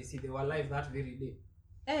 No, see, they were live that very day.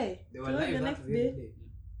 Hey, They were so live the that next very day. day.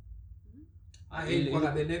 Really?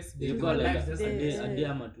 The next day. You They got were like live just a a day, day. a day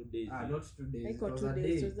ama 2 days. Not 2 days. I It got was 2 a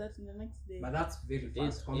days, day. so that's the next day. But that's very fast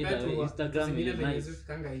Yes, compared either to Instagram zingine is venye nice.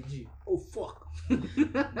 zifikanga IG. Oh fuck.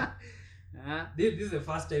 This is the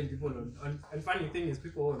first time people and funny thing is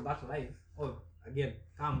people on that live. Oh, again,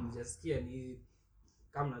 kama mjasikia ni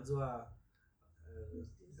kama najua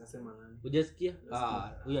nitasema nani. Hujasikia?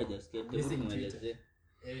 Huyu hajasikia. Yes, Hebu in muelezee.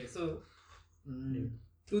 So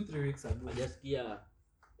 2-3 weeks ago. Hajasikia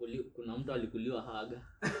kuna mtu alikuliwa haga.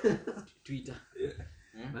 Twitter.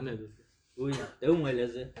 Nani alisema? Huyu, hebu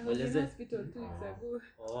muelezee. I was in Muelezee. hospital 2 weeks ago.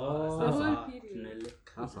 Sasa period. tunaele.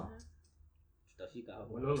 Sasa Tutafika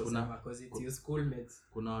hapo. Walolo Kuna- sema because it's your schoolmates.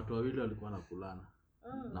 kuna watu wawili walikuwa nakulana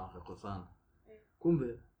Oh. na wakakosana.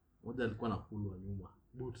 Kumbe mmoja alikuwa nakulwa nyuma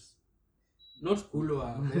boots. Not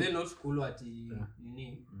kulwa, but not kulwa ati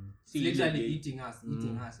nini. Si Literally ile- eating us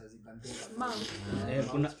as you can think of.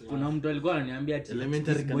 Mom. Kuna mtu alikuwa ananiambia ati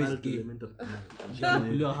Elementary this boys canal to gay. elementary canal.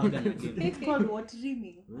 Alikuliwa haga na game. It's called what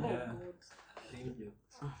dreaming. Yeah. Oh God. Thank you.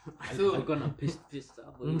 So Alikuwa na paste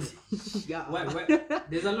hapo. why,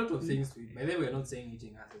 there's a lot of things to it. By the way, we're not saying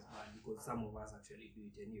eating us is bad because some of us actually do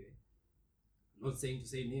it anyway. Not saying to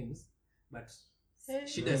say names, but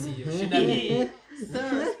shida si shida ni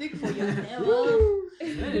Sir, speak for yourself.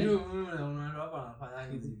 nani tu unaona hapa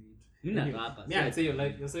anafanya hizi vitu. Mimi nataka. Me, I'd say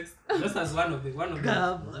your sex just as one of the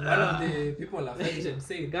people affected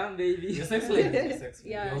say Come baby. your sex life is your sex life.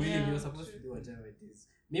 Yeah, You're willing, yeah. you're supposed to do whatever it is.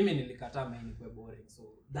 Mimi nilikataa mine kwa boring, so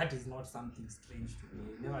that is not something strange to me.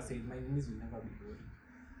 I never said my knees will never be boring.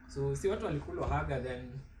 So see watu walikulwa haga,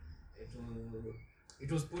 then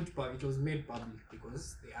it was made public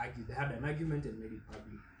because they argued, they had an argument and made it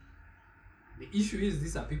public. The issue is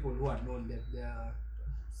these are people who are known that they are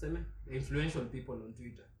influential people on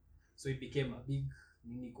Twitter, so it became a big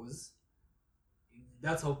mini because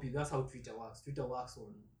that's how Twitter works. Twitter works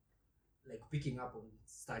on like picking up on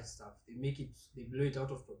such stuff. They blow it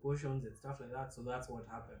out of proportions and stuff like that. So that's what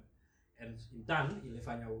happened, and in turn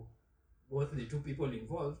ilifanya both the two people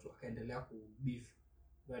involved wakaendelea ku beef.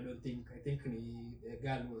 But I think ni the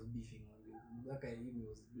girl who was beefing only. Mbaka him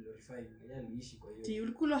was glorifying. Yeye aliishi kwa hiyo. Ti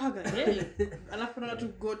ulikula haga. Alafu na tu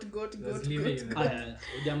got. Was living in a-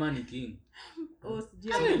 Jamani king. Oh,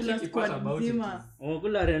 sijui So the alikula tricky part squad about it mzima. is-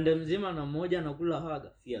 Unakula rende mzima na mmoja anakula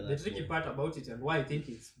haga. Fear the that. tricky part about it and why I think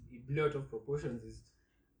it blew out of proportions is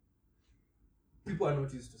people are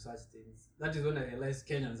not used to such things. That is when I realized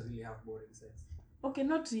Kenyans really have boring sex. Okay,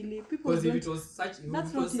 not really. People Because if don't. it was That's sex, not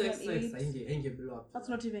even ainge blow up. That's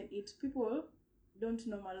not even it. People don't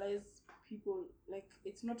normalize people. Like,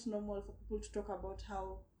 it's not normal for people to talk about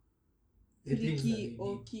how The things that freaky they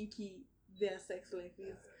or did. kinky their sex life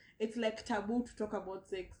is. It's like taboo to talk about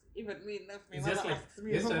sex. Even me, if my It's just mother like asks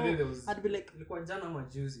me, yesterday there was I'd be like, ilikuwa jana ama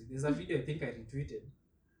juzi. There's a video I think I retweeted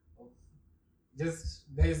of just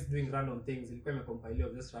guys doing random things. Ilikuwa imecompile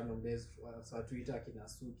of just random guys wa Twitter kina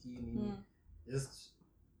Suki nini. Just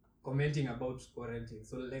commenting about quarantine.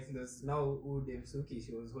 So like there's now Udem Suki,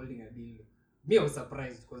 she was holding a deal. Me, I was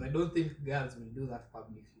surprised because I don't think girls will do that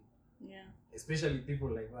publicly. yeah. Especially people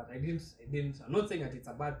like that. I'm not saying that it's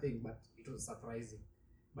a bad thing, but it was surprising.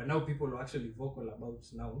 But now people are actually vocal about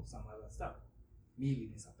now some other stuff. Me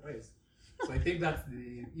really surprised. So I think that's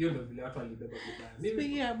the vile watu walibeba vibaya.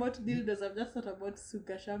 Speaking about dildos, I've just thought about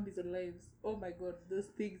Suka Shambi's lives. Oh my god, those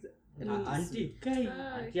things. Auntie.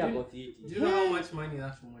 Auntie ako fiti. Do you know how much money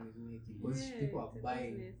that woman is making? Because people are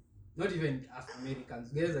buying. Not even as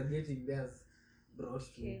Americans. Guys are getting theirs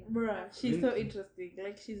brought to. Bruh, she's so interesting.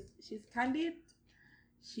 Like she's candid.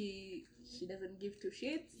 She doesn't give two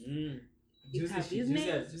shits. It's her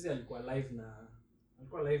business. Juzi alikuwa live na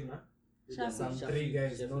some three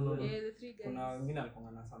guys. No. Yeah, the 3 guys. Kuna wengine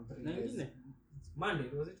alikuwa na some 3 guys. Monday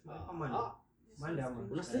was it? Monday ama.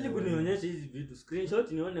 Unastahili kunionyesha hizi vitu.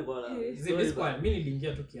 Screenshot nione kwa. Is it this one? Mimi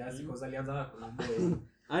niliingia tu kiasi because alianza kuna boy.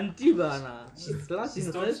 Auntie bana. She's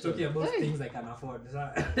talking about things I can afford.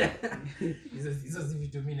 Hizo si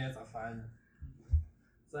vitu mimi naweza fanya.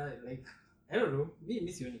 So like I don't know.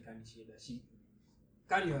 Mimi sioni kani shida.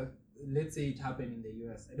 Can you let's say it happened in the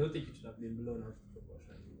US? I don't think it should have been blown out of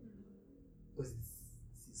proportion. Because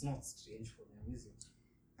it's not strange for them, is it?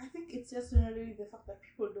 I think it's just generally the fact that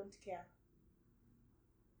people don't care.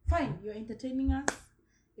 Fine, you're entertaining us.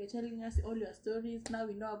 You're telling us all your stories. Now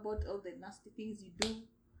we know about all the nasty things you do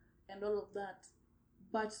and all of that.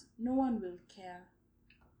 But no one will care.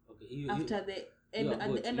 Okay, after the end,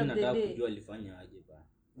 at the end of the day. Kujua alifanya aje ba.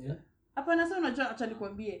 Yeah. Hapana, sasa unajua acha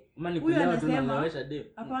nikwambie. Huyu anasema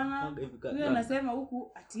hapana. Huyu anasema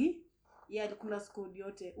huku ati yeye alikula squad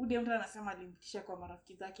yote. Ude mtu anasema alimtisha kwa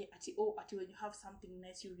marafiki zake ati when you have something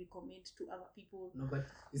nice you recommend to other people. No, but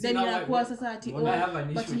then inakuwa sasa ati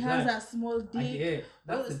but he has a small dick. Yeah,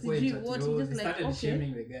 that's the point. What he just like okay.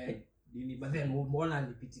 Shaming the guy. But then mbona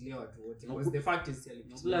alipitilia watu wote? Because the fact is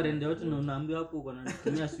alipitilia rende wote na unaambiwa hapo uko na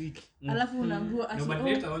tumia sweet. Alafu unaambiwa ati no, but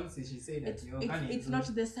later on she said that it's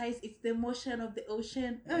not the size, it's the motion of the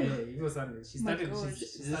ocean. Yeah, it was something. She started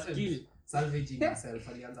salvaging herself.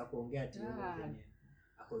 Alianza kuongea ati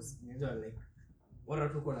because like bora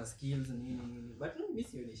tuko na skills nini but mimi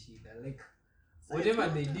sioni shida like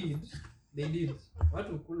whatever they did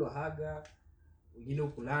watu kulo haga wengine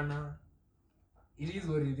kulana, it is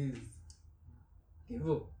what it is.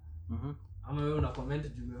 Hivyo ama wewe una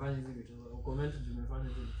comment juu umefanya hizi vitu, comment juu umefanya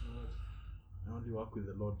hizi vitu. I only work with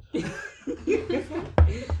the Lord.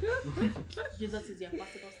 Jesus is your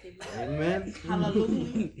personal savior. Amen.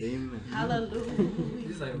 Hallelujah. Amen. Hallelujah.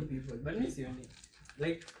 These are your people. But me see only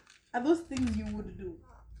like are those things you would do?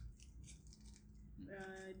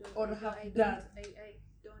 Or have done? I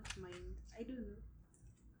don't mind. I don't know.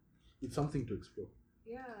 It's something to explore.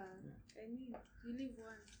 Yeah. I mean, you live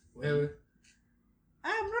once. Well, I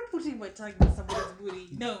am not putting my tongue in somebody's booty.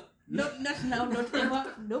 No, not now, not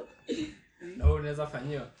ever. Nope. No, unaweza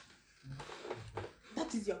fanyiwa.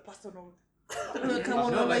 That is your personal. Come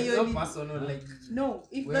on, no, like your personal, like no.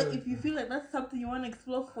 If you feel like that's something you want to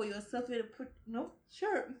explore for yourself, no,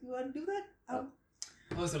 sure. If you want to do that,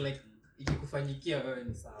 also like ikikufanyikia wewe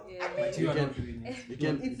ni sawa. But you are not doing it.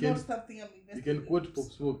 It's not something I'm investing. You can quote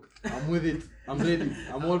Pop Smoke. I'm with it. I'm ready.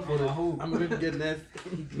 I'm all for it. I'm ready to get nasty.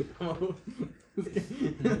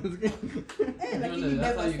 Hey, like you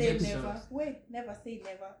never say never. Wait, never say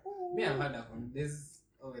never. Ooh. Me, I've had that one. There's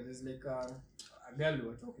like a girl we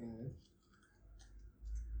were talking with,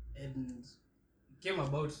 and it came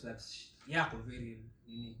about that very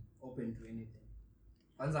open to anything.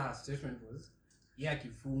 Once her statement was,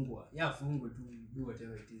 akifungwa to do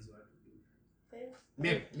whatever it is you want to do.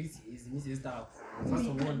 Me, Miss Star. First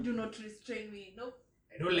of all, do not restrain me. Nope.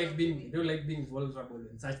 I don't like being vulnerable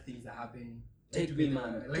when such things are happening. Take me,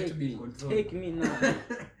 man. I like to be in control. Take me now.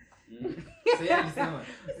 So yeah, this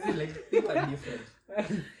is like things are different.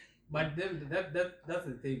 But then that's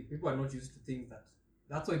the thing. People are not used to things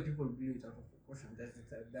that's why people blew it out of proportion.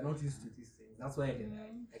 They're not used to these things. That's why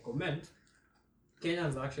I comment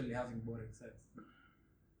Kenyans are actually having boring sex.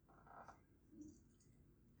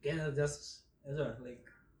 Kenyans just like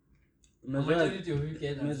majority of you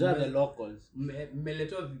Kenyans the locals.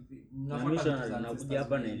 Mmeleto nakuja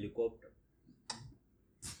hapa na helicopter.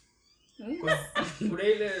 Kuna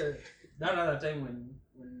ile that other time when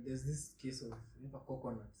there's this case of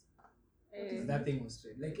coconuts. That thing was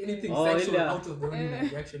straight. Like anything sexual out of the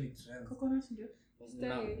ordinary actually trends. Coconut ndio.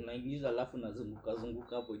 Unaingiza alafu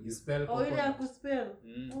nazunguka hapo juu. Spell ile ya kuspell.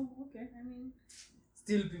 Oh, okay. I mean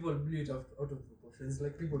still people blew it out of proportions.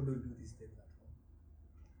 Like people don't do these things at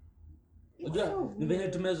all. Unajua ni venye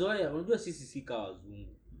tumezoea. Unajua sisi si kama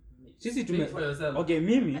wazungu. Sisi okay,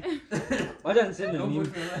 mimi wacha niseme mimi.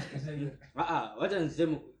 Wacha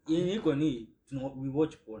niseme iko ni we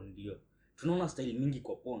watch porn ndio. Tunaona style mingi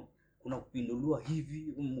kwa porn. Kuna kupinduliwa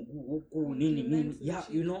hivi mguu huku nini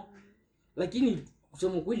yeah, you know. Lakini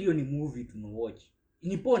kusema kweli hiyo ni movie tuna watch.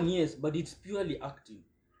 Ni porn yes, but it's purely acting.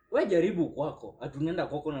 wewe jaribu kwako, atunaenda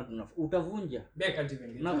kwako na utavunja. They can't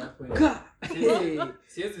even get to that point.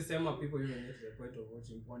 Siwezi sema people even get to the point of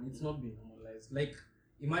watching porn. It's not been normalized. Like,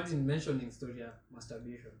 imagine mentioning story ya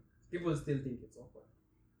masturbation. People still think it's awkward.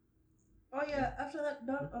 Oh yeah, after that,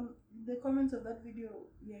 down the comments of that video,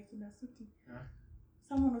 yeah, Kinasuki, Huh?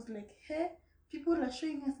 someone was like, hey, people are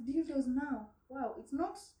showing us dildos now. Wow, it's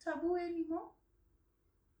not taboo anymore.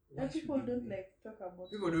 Why Like, people should it don't be? like talk about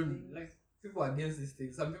People these don't things. like people are against these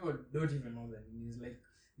things. Some people don't even know that it is like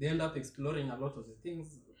they end up exploring a lot of the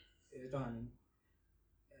things. There's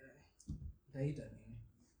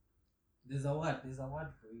a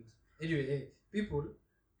word for it. Anyway, people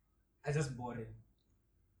are just boring.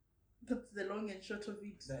 That's the long and short of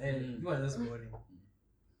it. People are just boring.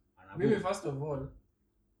 Maybe first of all,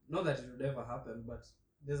 not that it would ever happen, but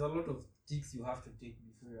there's a lot of ticks you have to take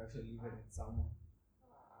before you actually live with someone.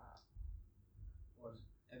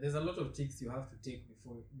 There's a lot of ticks you have to take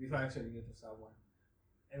before you actually get to someone.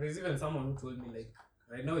 And there's even someone who told me, like,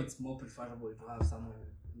 right now it's more preferable to have someone,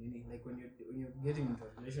 like when you're getting into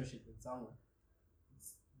a relationship with someone,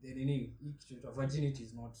 the virginity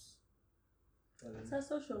is not. It's a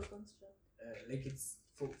social construct. Like it's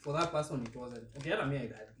for that person it wasn't. Okay, I mean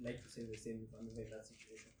I'd like to say the same if I'm in that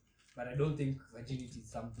situation, but I don't think virginity is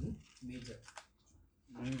something major.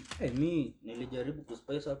 Mi nilijaribu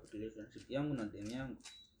kuspice up relationship yangu na demu yangu.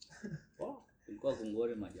 Wow, ilikuwa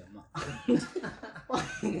kungore majamaa.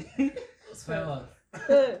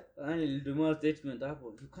 Nilitumia statement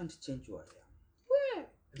hapo, you can't change what I am.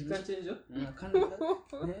 You can't change it?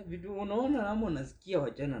 Vitu unaona ama unasikia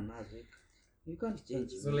wachana nazo. You can't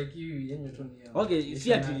change. So like you yenye tu ni. Okay,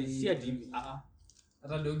 si ati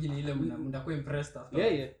hata dogi ni ile mnakuwa impressed after.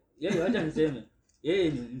 Yeah, acha niseme.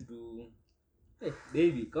 Yeye ni mtu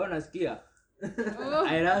baby, kama unasikia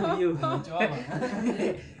I love you.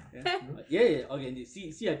 Okay,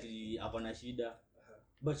 si ati hapana shida,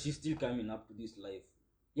 but she's still coming up to this life.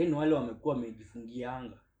 Yaani wale wamekuwa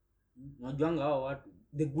wamejifungianga. Unajuanga hao watu,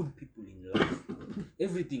 the good people in life.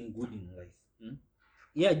 Everything good in life.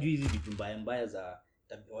 Yeah, ajui hizi vitu mbaya za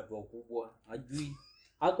watu wakubwa. Ajui.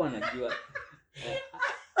 Hako anajua.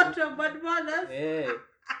 After bad manners.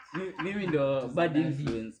 Mimi ndo bad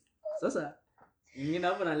influence. Sasa mwingine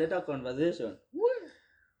hapo naleta conversation.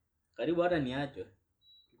 Karibu hata niachwe.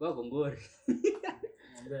 Kwa kongori.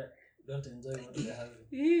 Don't enjoy what they have.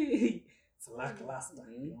 It's lackluster.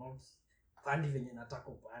 Pandi venye nataka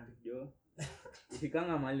upande. Jo.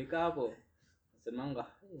 Ikikanga malika hapo. Semanga.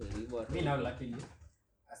 Me now luckily,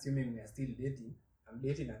 assuming we are still dating, I'm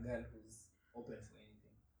dating a girl who's open for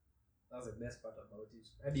anything. That's the best part about it.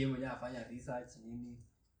 Hadi yeye mwenyewe afanya research nini.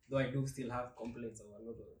 Though I do still have complaints over a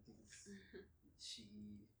lot of things. She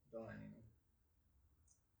don't want anything.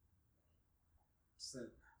 So,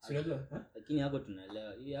 lakini yako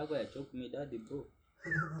tunaelewa. Hii yako ya choke me daddy bro.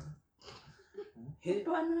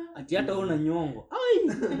 Ati hata una nyongo.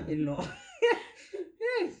 Ai, no.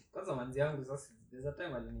 Kwanza manzi yangu sasa there's a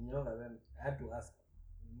time alininyonga then I had to ask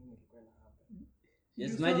nini nilikuwa na hapa.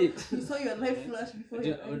 Yes, magic. You saw your life flash before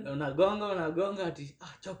you. Unagonga ati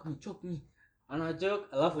choke me. Ana choke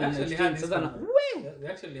alafu we actually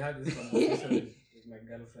had this conversation with my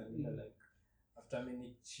girlfriend like after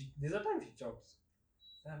me there's a time she choked.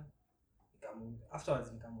 Then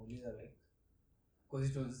afterwards nikamuuliza like because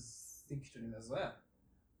it was sick to nimezoea.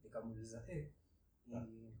 Nikamuuliza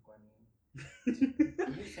kwa nini?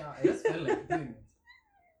 I just felt like doing it.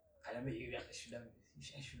 I mean, I should have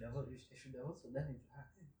also done it.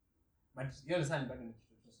 But you understand, back in the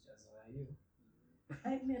just you.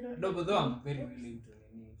 I don't. No, but though I'm very willing to.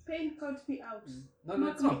 Pain can't be out. No,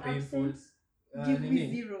 it's not painful. Give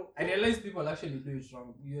me 0. I realize people actually do it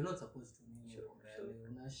wrong. You're not supposed to.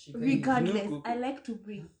 Regardless, I like to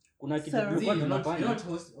breathe. Kuna kitu you're not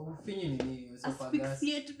host ufinyi nini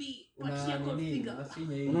asphyxiate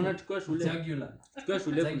me unaona tukua shule jugular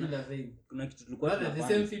vein kuna kitu tulikuwa the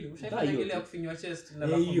same feeling ushafanya ile ya kufinywa chest na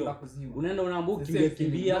bafu kuzima unaenda unaambuka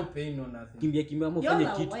kimbia ama ufanye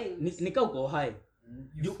kitu nika uko hai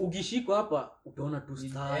ukishika hapa utaona tu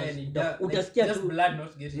stars utasikia tu blood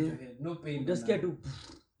not get into your head no pain utasikia tu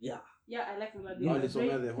Yeah, I like blood. Only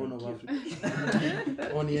somewhere the horn of Africa.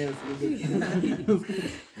 Yes.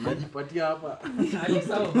 Najipatia hapa. At least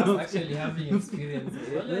some of us actually having experience.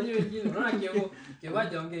 Wale wengine unaona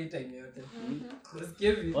kewaje ongea time yote.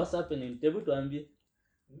 Kevin. What's happening? Tebu tuambie.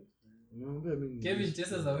 Kevin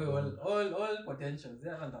chases away all potentials.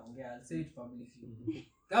 Yeye anaongea, I'll say it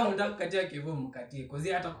publicly. Kama unataka kukatia Kevin mkatie, cause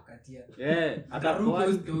yeye hata kukatia.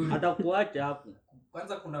 Atakuacha hapo.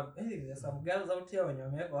 kwanza kuna there's some girls out here wenye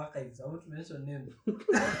wameweka archives. I won't mention names.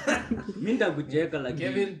 Mimi nitakucheka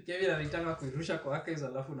lakini Kevin alitaka kuirusha kwa archives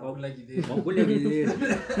alafu unakula gidheri. wakule gidheri.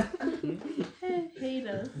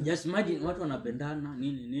 Haters. Just imagine watu wanapendana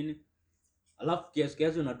nini. Alafu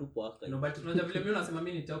kiasi unatupa haka. No, but unajua vile mimi nasema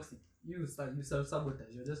mimi ni toxic. You self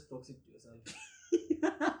sabotage. You're just toxic to yourself.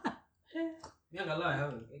 Miangala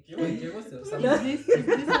hapo. Kevo self sabotage. Is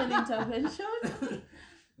this an intervention?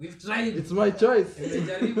 We've tried. It's my choice.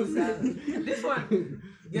 Nimejaribu sana. This one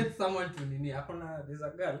get someone to nini. Hakuna there's a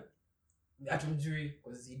girl atumjui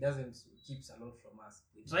because he doesn't keeps a lot from us.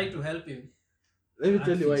 We try to help him. Let me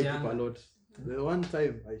tell you why I keep a lot. The one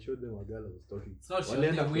time I showed them a girl I was talking. It's not sure.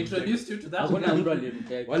 We introduced you to that Hakuna mtu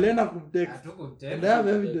alimteka. Walienda kumtext. And they have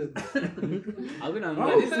evidence. Hakuna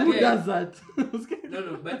How, who does that?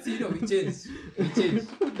 No, but see, we changed.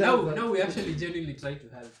 Now we actually genuinely try to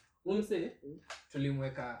help. Umse,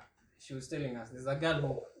 tulimweka, she was telling us, there's a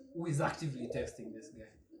girl who is actively texting this guy.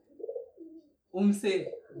 Umse,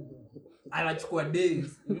 anachukua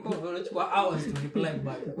days, anachukua hours to reply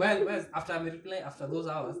back. Well, after I reply, after those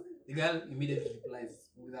hours, the girl immediately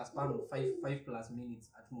replies with a span of 5+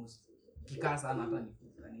 minutes at most. Kikaa sana hata ni.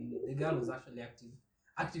 The girl was actually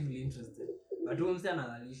actively interested. But umse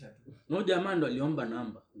analalisha tu. No jamaa ndo aliomba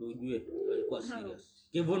namba. Ndio ujue alikuwa serious.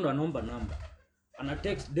 Kevo ndo anaomba namba. Ana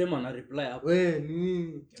text them ana reply hapo. We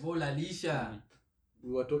nini? Kevo lalisha.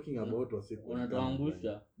 We were talking about wasiku.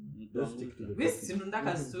 Unatuangusha. This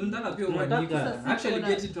sindaka pia uandika. Actually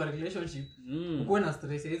get into a relationship. Uko na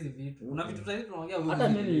stress hizi vitu. Una vitu tayari tunaongea wewe. Hata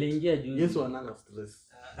mimi niliingia juu. Yesu ananga stress.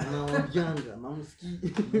 Anaonganga na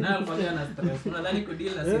msikii. Na alifanya na stress. Unadhani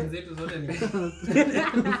kudeal na simu zetu zote ni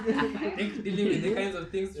dealing with the kinds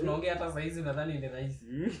of things tunaongea hata saa hizi unadhani ni rahisi.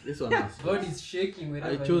 Yesu ananga. God is shaking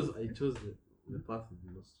wherever. I chose the path with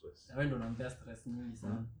no stress. Wewe ndo unampea stress nyingi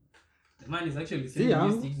sana. The man is actually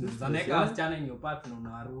saying these things. Anaweka wasichana in your path na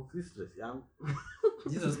unawaruka. Stress yangu.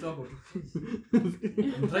 Jesus talk to.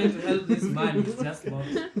 I'm trying to help this man. It's just not.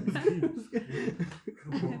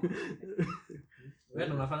 Wewe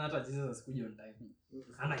ndo unafanya hata Jesus asikuje on time.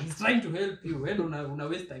 Ana he's trying to help you. Wewe ndo una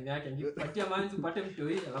waste time yake. Angekupatia manzi upate mtu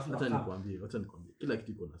hii alafu Acha nikwambie. Kila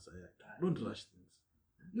kitu iko na saa yake. Don't rush things.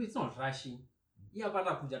 No, it's not rushing. Hii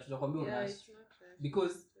hapata kuja tutakwambia unarush.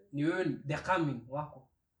 Because ni wewe they're coming wako.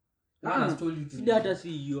 Shida hata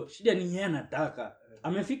si hiyo. Shida ni yeye anataka.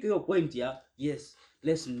 Amefika hiyo point ya yes,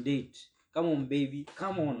 let's date. Come on baby,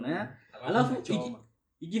 come on Alafu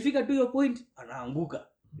ikifika tu hiyo point anaanguka.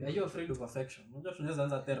 Are you afraid of perfection? Unajua tunaweza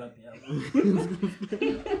anza therapy hapo.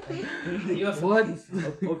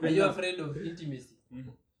 Are you afraid of intimacy?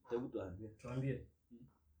 Hebu tuambie.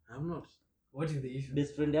 I'm not. What is the issue?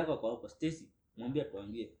 Best friend yako kwa hapo Stacy, mwambie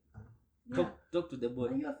tuambie. Talk to the boy.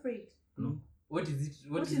 Are you afraid? No. What is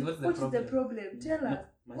it? What's the problem? Tell us.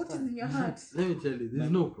 What is in your heart? Let me tell you,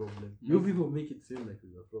 there's no problem. You people make it seem like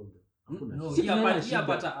there's a problem. No,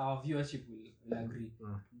 but our viewership will agree.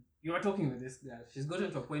 You are talking with this girl. She's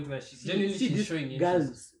gotten to a point where she's genuinely showing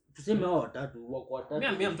girls. Tuseme hao watatu wako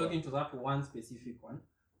watatu. Me I'm talking to that one specific one.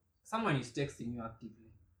 Someone is texting you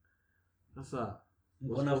actively. Sasa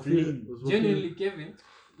genuinely Kevin,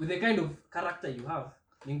 with the kind of character you have,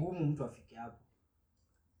 ni ngumu mtu afike hapo.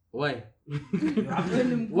 Why?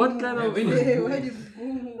 What kind of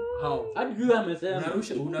how? Hadi you amesema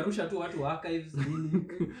unarusha tu watu archives nini?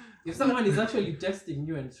 If someone is actually texting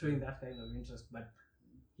you and showing that kind of interest, but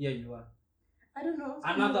here you are. I don't know.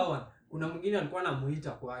 Another one. Kuna mwingine alikuwa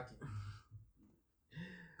anamuita kwake.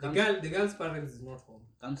 The girl's parents is not home.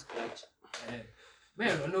 Come scratch.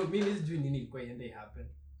 Well, no, mimi sijui nini ilikuwa iende happen.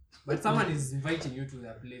 But someone is inviting you to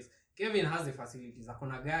their place. Kevin has the facilities.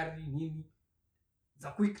 Akona gari nini? It's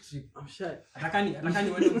a quick trip. I'm shy. Atakani wende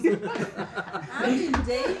I'm in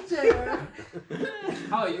danger.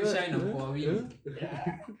 How are you shy na kwa wili?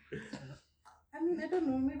 I mean, I don't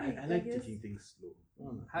know, maybe I like taking things slow.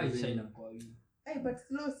 How is shy na kwa wili? Hey, but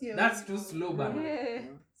slow here. That's too slow bana.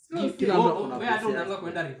 Slow. Wewe hata unaanza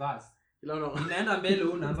kwenda reverse. Inaenda mbele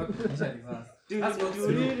unaanza kurudisha reverse. That's not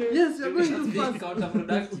slow. Yes, you're going too fast.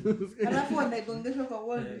 Counterproductive. Alafu wanagongeshwa kwa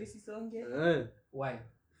wall isisonge. Why?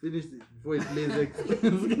 Finish it before it lays eggs.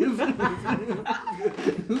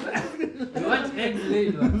 You want eggs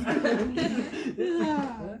laid?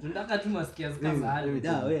 Tunataka tu masikia zikaza hali.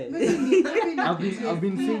 I've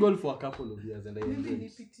been single for a couple of years and I enjoy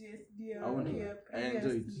it. I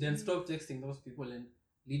enjoy it. Then stop texting those people and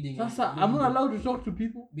leading. Sasa, I'm not allowed to talk to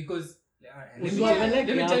people because let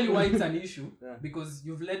me tell you why it's an issue. Because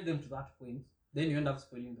you've led them to that point then you end up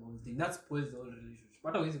spoiling the whole thing. That spoils the whole relationship.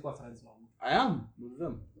 Hata huwezi kuwa friends na mtu. I am with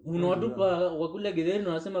them. Unawatupa wakule githeri na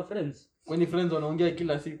unasema friends. Kwani friends wanaongea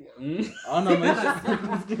kila siku. Hawana maisha.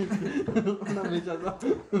 Hawana maisha zao.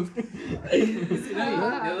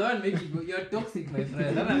 The one making you're toxic, my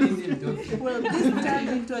friend. That means you're toxic. Well, this turned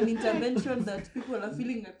into an intervention that people are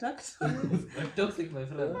feeling attacked. You're toxic, my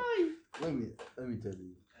friend. Let me tell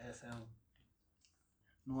you. Yes,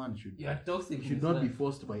 No one should. you're toxic. You should not be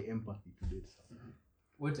forced by empathy to date someone.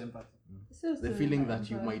 What empathy? The feeling that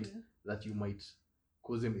you might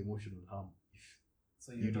cause them emotional harm if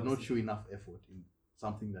So you do not show enough effort in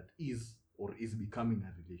something that is or is becoming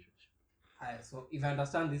a relationship. Alright, so if I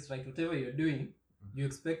understand this right, whatever you're doing, you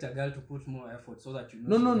expect a girl to put more effort so that you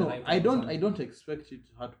No. know. she's the right I person. don't expect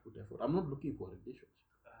her to put effort. I'm not looking for a relationship.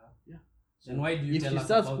 Yeah. Then why do you if tell she us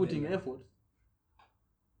starts about putting them? effort,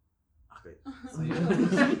 okay. So you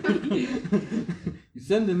You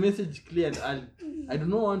send the message clear and early. I do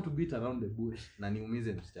not want to beat around the bush. Na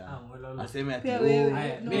niumize msichana. Aseme ati Pia oh, wewe,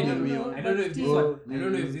 I no, don't no, know. I don't know if this but one. still- I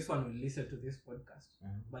don't know if this one will listen to this podcast.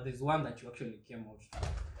 But there's one that you actually came out. check.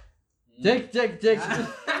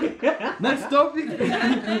 Next topic.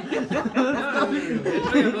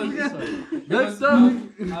 Next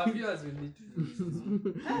topic. Our viewers will need to know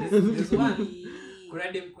this. There's one.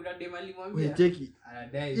 Kuna dem alimwambia. Wait, check it.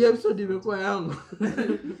 Anadai. Hii episode imekuwa yangu.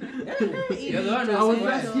 You're the one I who was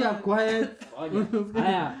was just here quiet.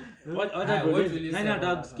 Haya. What will you say nani about anataka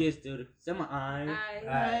that kusikia story? Sema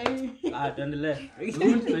tuendelee. We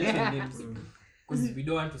won't mention names because we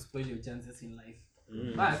don't want to spoil your chances in life.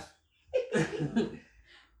 But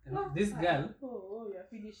this girl you're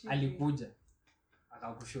finishing. alikuja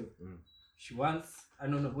akakushow. She wants, I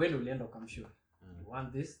don't know when ulienda ukamshow. You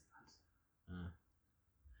want this?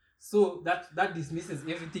 So that dismisses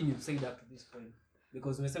everything you've said up to this point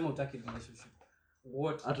because umesema utaki relationship.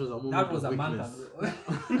 What? That was a moment That was of a month weakness.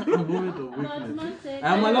 ago. A moment of weakness.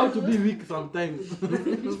 I am allowed to be weak sometimes.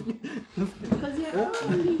 Because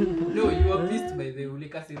No, you were pissed by the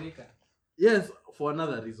ulikasirika. Yes, for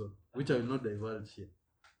another reason, which I will not divulge here.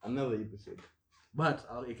 Another episode. But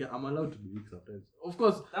I'm allowed to be weak sometimes. Of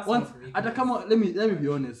course, That's once not weakness. at a come on, let me be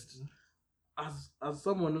honest. As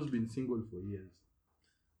someone who's been single for years,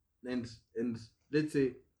 and let's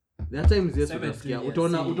say there are times yes 7 utasikia years,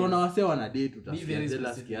 utaona wase wana date Be utasikia very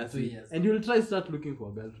jealous specific, 2 kiasi years. and you'll try start looking for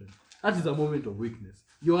a girlfriend. That is a moment of weakness.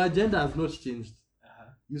 Your agenda has not changed.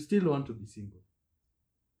 You still want to be single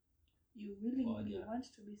you willingly want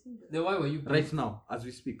to be single. Then why were you right pissed? now as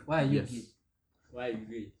we speak. Why are you Yes. gay? Why are you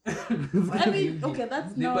gay? I mean, okay,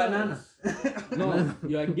 that's The now. banana. No,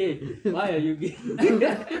 you are gay. Why are you gay? You're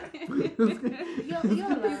right.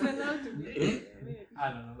 allowed to be. I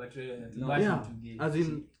don't know, but No. bash Yeah, him to gay. as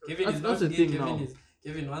in Kevin is that's not the gay. thing now.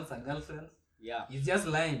 Kevin wants a girlfriend. Yeah. He's just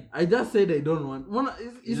lying. I just said I don't want.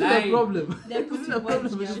 Is it a Lying. problem? They're Is it putting a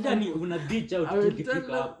problem? words Shida ni una bitch out I will tu tell ukifika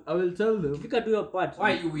them. hapo. I will tell them. Fika tu hiyo part.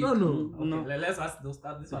 Why are you weak? No, no. Okay, No. let's ask those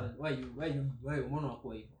start this one. Why umeona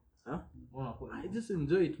wako hivyo? Huh? Umeona wako I hivyo? just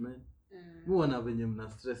enjoy it, man. Muona venye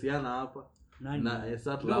mna stressiana hapa. Nani? Na I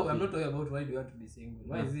start No, laughing. I'm not talking about why do you want to be single.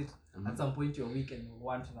 Why No. is it at some point you're weak and you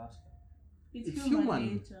want that? It's human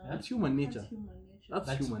human. nature. It's human nature. That's human nature. That's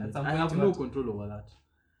But human at nature. some I point have you no want- control over that.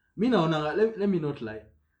 Mi naonanga, let me not lie.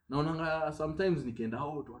 Naonanga sometimes nikienda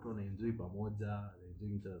out watu wanaenjoy pamoja,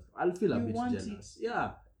 enjoying each other. I'll feel a You bit want jealous. it.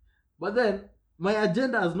 Yeah. But then my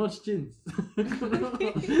agenda has not changed. It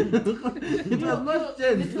has not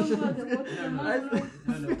changed. No.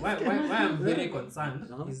 Why I'm very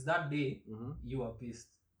concerned Uh-huh. is that day Mhm. you are pissed.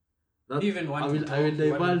 That- Even want I to will talk, divulge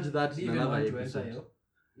you want- that you in even another want to enter episode. your-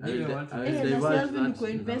 I you will even want to I will Eh, enter- na divulge Selvin that uko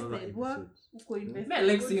in another invested. Wa- episode. uko invested. Man,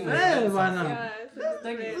 like seeing my Eh, friends. bana.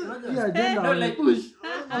 Like, Hii agenda No, like- wamepush.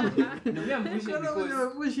 No, me, I'm pushing Kuna wenye because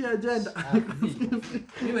wamepush hii agenda.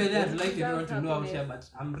 me by then I'd like everyone to know how share, but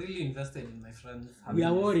I'm really invested in my friends. We are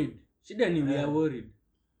happiness. worried. Shida ni we are worried.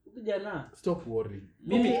 Kijana. Stop worrying.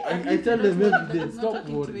 Mimi, Okay, at I least tell you're them not every day, not stop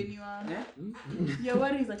talking to worrying. anyone. Your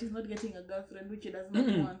worry is that he's not getting a girlfriend, which he does not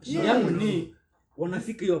want. Shida yangu ni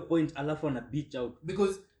wanafika hiyo point alafu wana bitch out.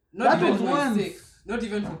 because not That even was for his once. sake, not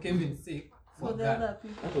even for Kevin's sake, For for the God. other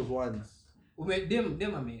people. That was once. Dem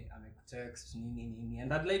amekutext nini,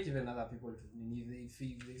 and I'd like even other people to nini, if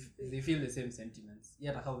they feel the same sentiments.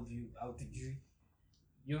 Yet how do you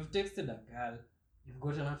you've texted a girl, you've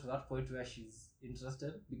gotten her to that point where she's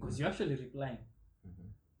interested because you're actually replying.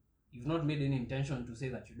 You've not made any intention to say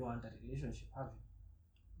that you don't want a relationship, have you?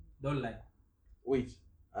 Don't lie. Wait.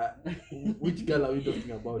 Which girl are we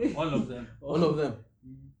talking about? All of them. All of them.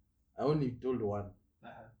 I only told one.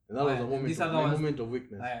 And that was Alright, a then this my other one- moment of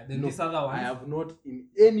weakness. Alright, then No, this other one. I have not in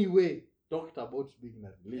any way talked about being in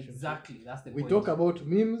a relationship. Exactly, that's the We point. talk about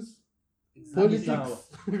memes, Exactly. politics.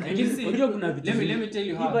 And you see, Unajua kuna vitu let me tell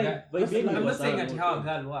you how vibe I'm not saying sawa at how a wote.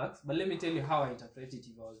 girl works, but let me tell you how I interpret it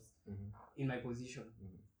if I was in my position.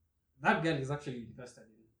 That girl is actually invested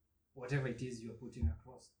in whatever it is you're putting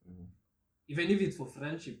across. Even if it's for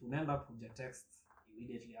friendship, you end up with your texts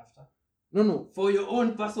immediately after. No. For your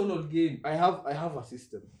own personal gain. I have a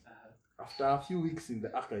system. After a few weeks in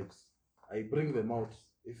the archives, I bring them out.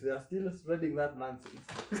 If they are still spreading that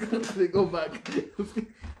nonsense, they go back.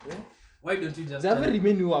 Why don't you just? There are very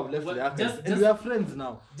many who have left the archives, and we are friends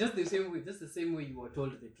now. Just the same way you were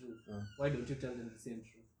told the truth. Why don't you tell them the same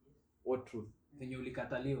truth? What truth? Venye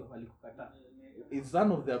ulikataliwa, walikukataa. It's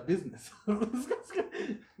none of their business.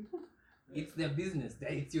 It's their business.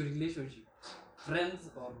 It's your relationship, friends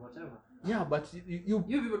or whatever. Yeah, but you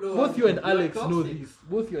people don't. both you and Alex know this.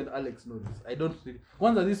 Both you and Alex know this. I don't really.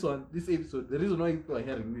 Kwanza this episode, the reason why people are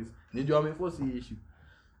hearing this, nijua ameforce the issue.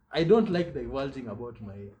 I don't like divulging about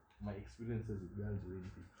my experiences with girls or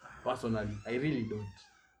anything. Personally, I really don't.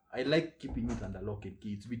 I like keeping it under lock and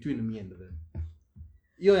key. It's between me and them.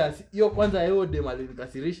 Yo kwanza yo dem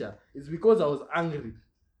alinikasirisha. It's because I was angry.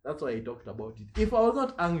 That's why I talked about it. If I was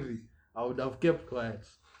not angry, I would have kept quiet.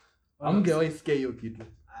 I'm going to scare you, kitu.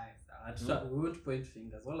 We won't point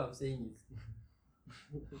fingers. All I'm saying is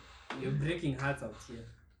you're breaking hearts out here.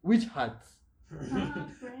 Which hearts? Which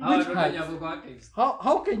hearts?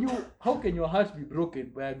 How can your heart be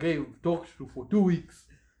broken by a guy you've talked to for 2 weeks?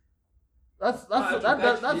 That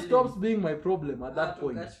stops being my problem at that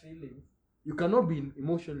point. You cannot be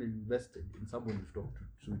emotionally invested in someone you've talked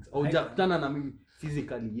to 2 weeks. Or jakutana na mimi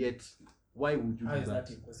physically yet. Why would you do that? How is that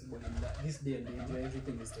impossible? This day and age where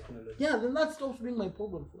everything is technology. Yeah, then that stops being my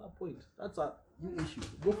problem for that point. That's a new issue.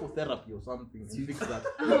 Go for therapy or something and fix that.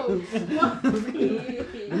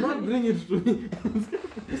 Do not bring it to me.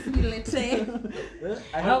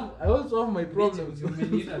 I also have my problems. You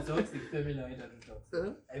need a toxic feminine to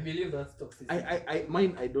talk. I believe that's toxic.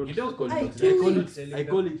 I don't. You don't call call it. it. I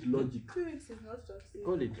call it logic. 2 weeks is not toxic.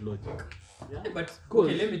 Call it logic. Yeah, but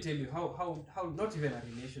okay, let me tell you how not even a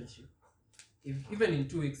relationship. If even in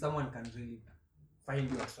 2 weeks someone can really find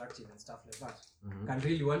you attractive and stuff like that, can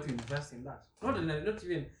really want to invest in that. Not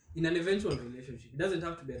even in an eventual relationship. It doesn't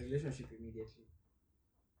have to be a relationship immediately.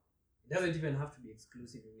 It doesn't even have to be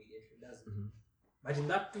exclusive immediately. It doesn't. But in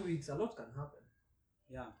that 2 weeks, a lot can happen.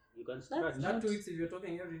 Yeah, you can start. In that 2 weeks, if you're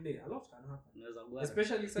talking every day, a lot can happen.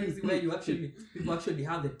 Especially size where people actually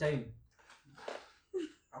have the time.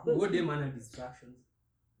 What day man distractions,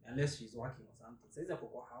 unless she's working or something. Says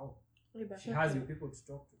how she has your people to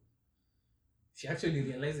talk to. She actually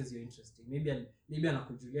realizes you're interesting. Maybe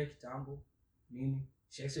anakujulia kitambo. Nini?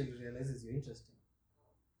 She actually realizes you're interesting.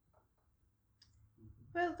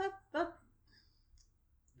 Well, that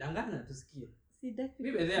Dangana to ski.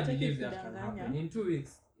 Maybe they believe that can happen. In 2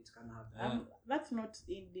 weeks, it can happen. That's not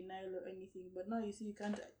in denial or anything, but now you see you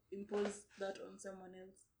can't impose that on someone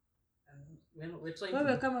else.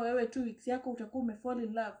 Wewe kama wewe 2 weeks yako utakuwa umefall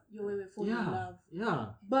in love, wewe fall in love.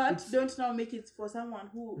 Yeah. But don't now make it for someone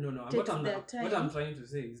who takes their time. What I'm trying to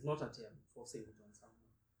say is not at him forcing it on someone.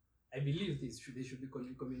 I believe there should be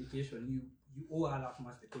communication. You owe her that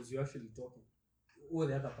much because you're actually talking. You owe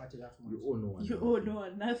the other party that much. You owe no one. You owe no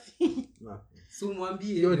one nothing. So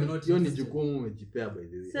mwambie you're not. Hiyo ni jukumu umejipea by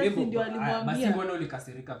the way. Sasa ndio alimwambia. Basi mbona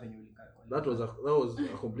ulikasirika venye ulikasirika? That was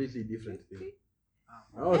a completely different thing.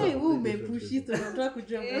 Hey, umepush it, unataka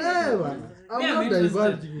kujua. I'm not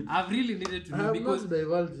divulging it. I've really needed to know because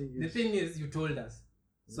divulging the thing is you told us.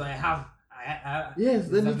 So I have yes,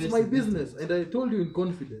 then it's my business and I told you in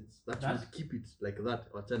confidence that you would keep it like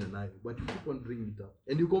that, wachane nayo, but you keep on bringing it up.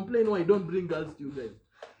 And you complain why I don't bring girls to you guys.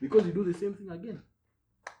 Because you do the same thing again.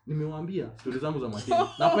 Nimewaambia stories zangu za madeni.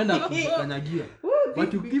 Napenda kukanyagia.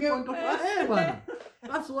 But you keep on talking bana.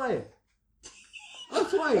 That's why.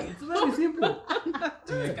 It's very simple.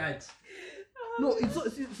 To a catch. No,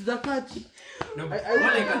 it's the catch. No, all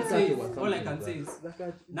I can say is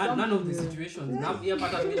none of the situations. Here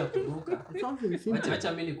pata mimi nakuruka.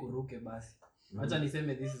 Acha mimi nikuruke basi. Acha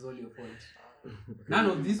niseme this is all your fault. None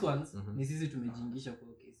of these ones ni sisi tumejingisha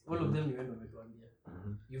kwa case. All of them ni wewe ndio umetuambia.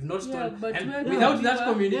 You've not told and without that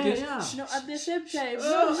communication. No, at the same time.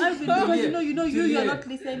 Because you're not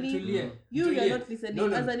listening. You're not listening.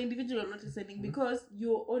 No. As an individual, you're not listening because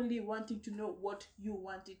you're only wanting to know what you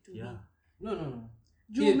want it to be. No.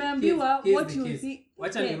 You remember what you see.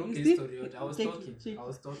 Wacha niruke story yote. I was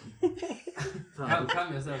talking.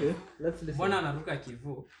 Come yourself. Okay, let's listen. Mbona anaruka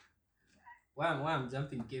kivu? Why I'm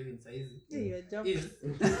jumping Kevin saizi? Yeah, you're jumping.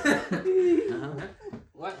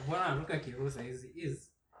 Mbona anaruka kivu saizi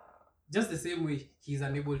is just the same way he's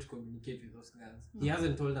unable to communicate with those girls. He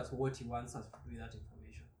hasn't told us what he wants us to do with that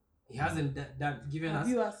information. He hasn't given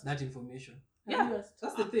us that information. Yeah,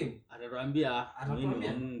 that's the thing. Atatuambia mimi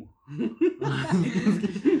wa Mungu.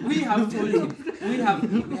 We have told him. We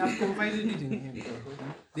have confided it in him.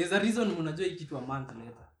 There's a reason unajua hiki kitu a month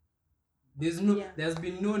later. There's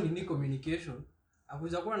been no any communication.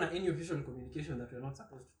 Hakujakuwa na any official communication that we're not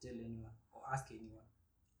supposed to tell anyone or ask anyone.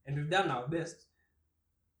 And we've done our best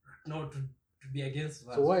not to be against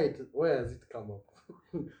that. So why has it come up?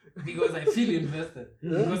 Because I feel invested.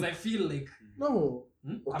 Because I feel like no.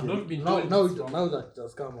 Okay. I've not been now told that it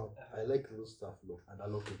has come up, I like those stuff and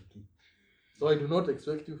allocate key. So I do not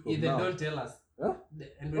expect you from now. They don't tell us. Huh?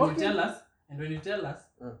 And when you tell us,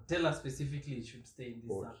 tell us specifically it should stay in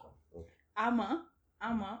this circle. Okay. Ama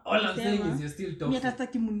all I'm saying is you're still talking. Mimi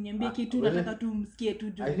hata mniambie kitu nataka tu msikie tu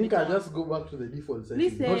juu. I think I just go back to the default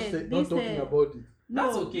setting. Not talking about it.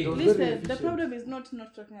 That's okay. Listen, the problem is not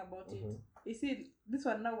talking about it. You see, this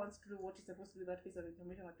one now wants to do what is supposed to be that piece of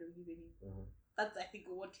information what you're giving him. That's I think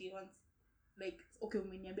what he wants. Like, okay,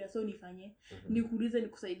 umeniambia so nifanye, nikuulize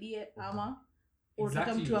nikusaidie ama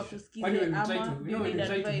unataka mtu akusikize ama you need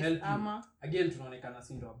advice ama again tunaonekana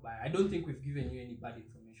si ndo wabaya. I don't think we've given you any bad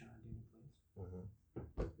information at any point.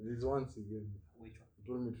 This once again. Which one? You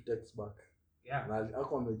told me to text back. Yeah. Na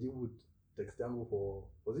ako amejibu text yangu for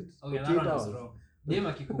was it? Okay, that one was wrong. Dem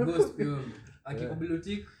akikughost pure.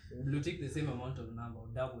 Blue tick the same amount of number or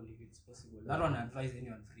double if it's possible. That one I advise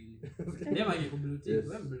anyone freely. Dem akikublu tick,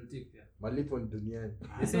 when blue tick pia. Malipo ni duniani.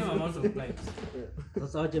 The same amount of lives.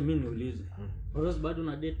 Sasa acha mimi niulize. Wewe bado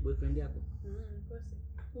una date boyfriend yako?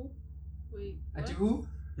 Wait. Ati who?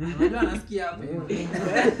 Unajua anasikia hapo.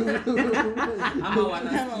 Ama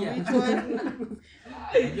wanasikia.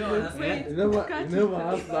 Unajua wanasikia. Never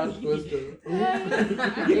ask that question.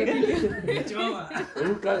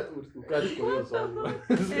 Ukati kwa hiyo swali.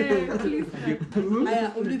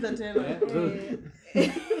 Aya, uliza tena.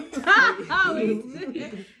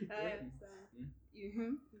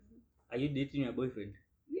 Are you dating your boyfriend?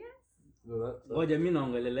 Yes. Ngoja mimi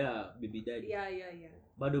naongelelea baby daddy. Yeah.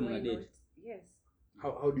 Bado mna date? Yes.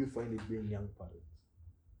 How do you find it being young parents?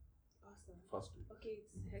 Awesome. First week. Okay,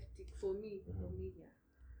 it's hectic for me.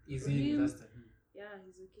 Yeah. Is he invested? Yeah,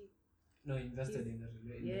 he's okay. No, invested in the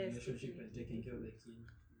relationship and taking care of the kid.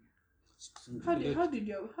 How did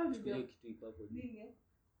you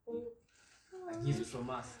A gift from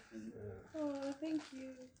us. Oh, thank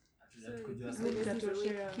you.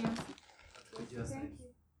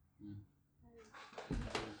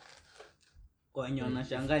 Kwa wenye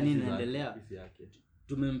wanashangaa nini inaendelea,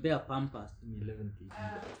 tumempea pampers ni 11 kg.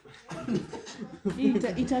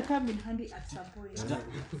 Ita come in handy at some point.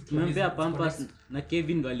 Tumempea pampers na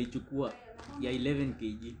Kevin ndo alichukua ya 11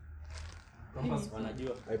 kg. Pampers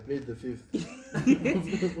wanajua. I played the fifth.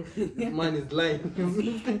 This man is lying.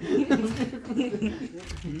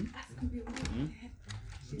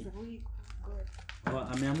 She's a weak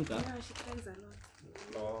Ameamka? Yeah, she cries a lot.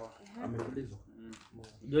 Ameulizwa.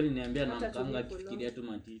 Joli niambia na mkanga akifikiria tu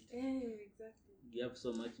matiti. Exactly. You have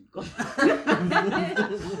so much in common.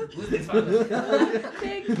 Who's the father?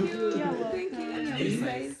 Thank you. Thank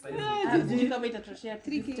you. Sijui kama itatoshea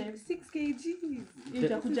 6 kg.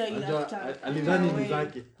 Itakuja ila after. Alidhani ni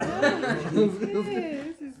zake.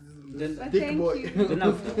 Thank you.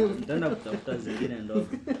 Tena kutafuta zingine ndogo.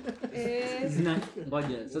 Zina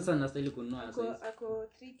ngoja sasa nastahili kununua size. Ako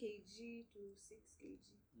 3 kg to 6 kg.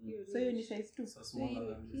 So hiyo ni size 2. So smaller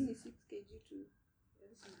than Hii ni 6 kg to.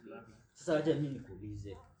 Sasa acha mimi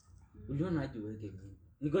nikuulize. Uliona aje uweke mimi?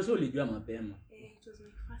 Niko sure ulijua mapema. It was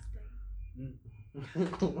my first time.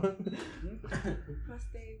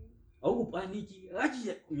 First time. Au paniki.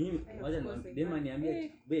 Acha mimi wacha na dema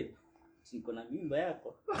niambie babe. Siko na mimba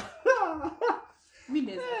yako.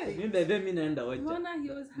 Mimi bebe mimi naenda Ocha. Mbona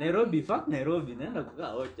he was Nairobi, fuck Nairobi, naenda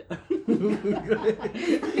kukaa Ocha.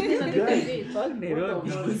 Fuck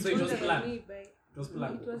Nairobi. So it was planned. It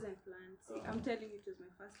wasn't planned. See, I'm telling you, it was my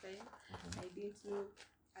first time. I didn't know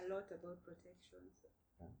a lot about protection. So.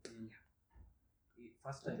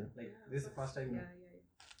 First time, like this is the first time. Yeah.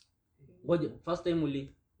 Ngoja, first time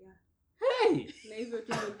uli. Yeah. Hey. Na hivyo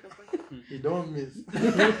tu nikapata. You don't miss.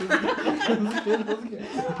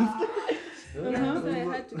 Yeah, so I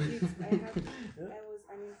had to keep. I was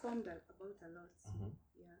uninformed about a lot.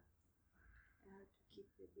 Yeah. I had to keep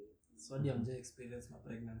the baby. So do you experience my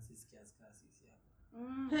pregnancy scares classes here?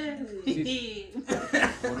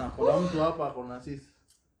 Kuna mtu hapa kuna sisi.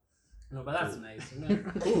 No, but that's nice.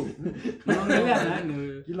 Unaongelea nani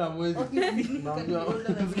wewe? Kila mwezi naambiwa.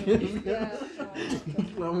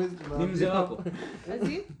 Kila mwezi Ni mzee wako?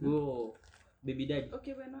 Azi? Oh. baby daddy.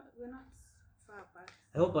 Okay, we're not far apart.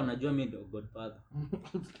 I hope anajua mimi ndio godfather.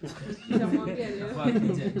 Nitamwambia leo.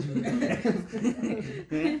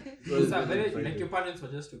 So very like your parents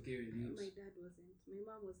were just okay with you. My dad wasn't. My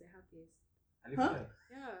mom was the happiest.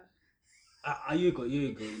 Yeah. Ayuko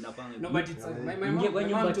inapanga. No, but it's my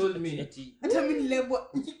mom told me hata mimi nilebwa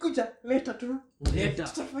ikikuja leta tu Leta.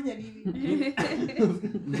 tutafanya nini.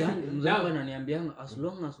 Mzangu ananiambia as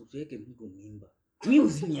long as usiweke mtu mimba. Mimi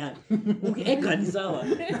usiniache. Ukiweka ni sawa.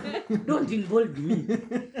 Don't involve me.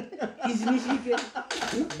 Isinishike.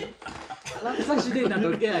 Sasa shida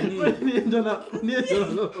inatokea nini?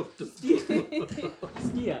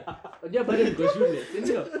 Sikia. Unajua bado niko shule,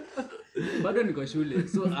 ndio? Bado niko shule,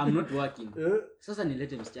 so I'm not working. Sasa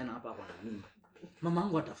nilete msichana hapa kwa nini?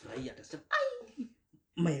 Mamangu atafurahia, atasema, "Ai,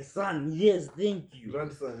 my son, yes, thank you."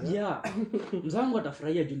 Grandson, Yeah. Mzangu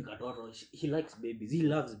atafurahia juu nikatoto. He likes babies. He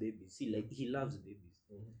loves babies. He loves babies.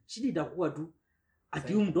 Shida itakuwa tu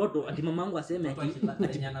ati huyu mtoto ati mamangu aseme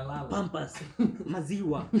ati pampers,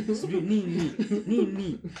 maziwa, sijui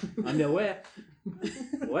nini. Ambia we.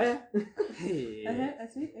 Hey.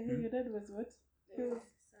 Your dad was what? He was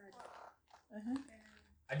sad.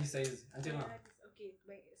 hadi size until now. Okay,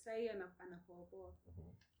 but sai anapoa.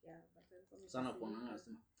 Yeah, but Sana kuonana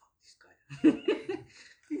anasema this guy.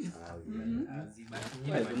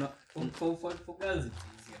 For girls it's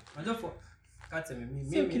easier. Unajua for cats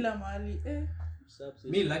Sio kila mahali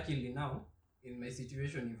me luckily now in my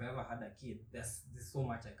situation, if I ever had a kid, there's so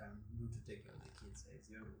much I can do to take care of the kids.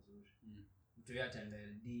 To attend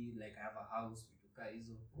LD, like I have a house with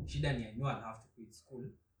hizo. Shida ni I know I'll have to quit school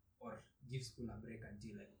or give school a break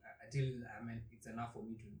until I mean it's enough for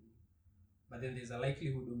me to do. But then there's a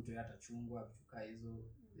likelihood to hata chungwa kutuka hizo.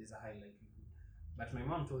 There's a high likelihood. But my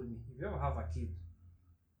mom told me if you ever have a kid,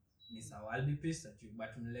 ni sawa, I'll be pissed at you,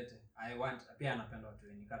 but mlete. I want pia anapenda watu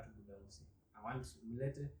wenye katu buda usi. I want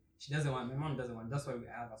mlete. My mom doesn't want. That's why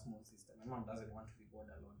I have a small sister. My mom doesn't want to be bored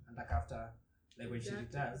alone. And like after, like when she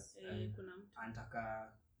retires,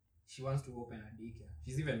 she wants to open a daycare.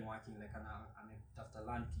 She's even working like after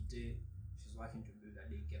land kite. She's working to build a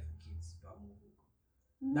daycare for kids to move.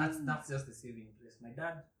 That's just the saving place. My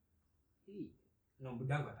dad, no,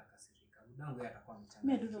 budangu atakasirika. Budangu atakuwa mchana.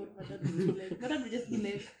 Me, I don't know what my dad would be like. My dad would just be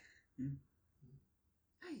like,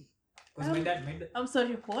 because my dad. I'm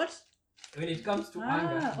sorry, what? When it comes to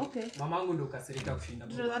anger, okay. Mamangu ndo kasirika kushinda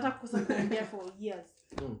baba. Hata kusakuambia for years.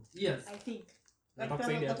 Yes. I think.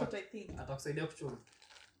 Atakusaidia kuchoma.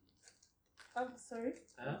 I'm sorry.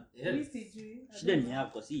 Yes. Shida ni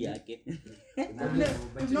yako, si yake.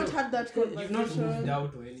 We've not had that conversation. You've not moved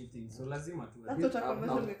out or anything, so lazima tu. That's what a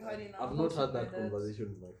conversation we've had in our I've not had that conversation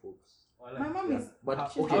with my folks. My mom is.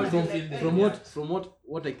 But okay, from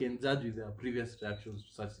what I can judge with their previous reactions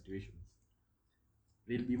to such situations,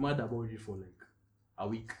 they'll be mad about it for like a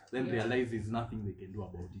week, then realize there's nothing they can do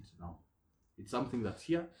about it now. It's something that's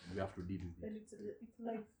here, and we have to deal with it. It's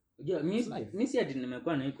life. Yeah, mimi si ati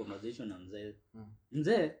nimekuwa na hii conversation na mzee.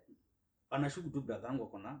 Mzee anashuku tu brother yangu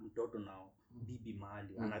akona mtoto na bibi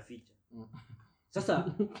mahali anaficha.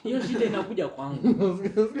 Sasa hiyo shida inakuja kwangu.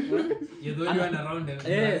 You don't run around them.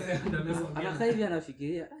 Anakaa hivi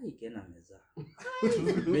anafikiria, ai Kena meza.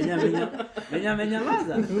 Menya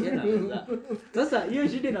maza, Kena meza. Sasa hiyo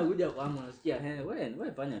shida inakuja kwangu, nasikia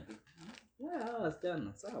wewe fanya tu.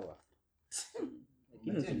 Wasichana sawa.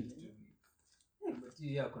 Lakini but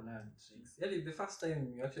you are gonna tricks. The first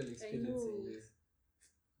time you actually experiencing this.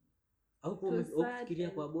 Au kufikiria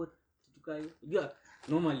kwa bot tukayo. Unajua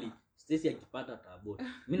normally Stacy akipata tabot.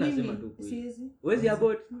 Mimi nasema tu kweli. Where's your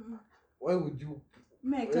bot? Why would you?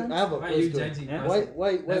 I have a question.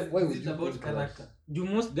 Why would you about character? Do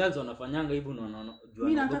most girls wanafanyanga hivyo na wanaona jua.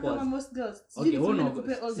 Mimi nataka most girls. Okay,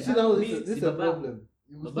 this is a problem.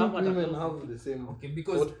 Women have the same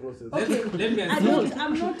thought process. Okay, let me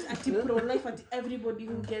I'm not pro-life at everybody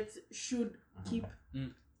who should keep.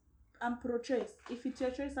 I'm pro-choice. If it's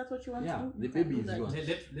your choice, that's what you want to do. The baby is yours.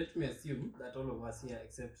 Let me assume that all of us here,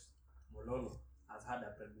 except Mololo, has had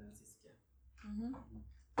a pregnancy scare.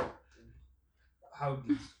 How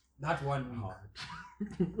did that 1 week?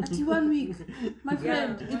 At 1 week, my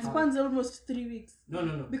friend, it spans almost 3 weeks.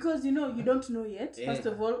 No. Because you don't know yet. First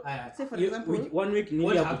of all, say for example, 1 week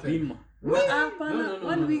ni ya kupima. No.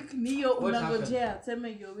 1 week niyo unangojea. Tell me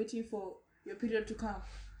you're waiting for your period to come.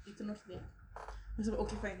 It's not there. So,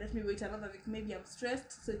 okay, fine. Let me wait another week. Maybe I'm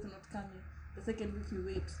stressed, so it's not coming. The second week you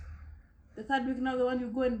wait. The third week now, the one you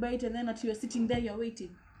go and buy it, and then you're sitting there, you're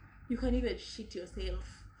waiting. You can't even shit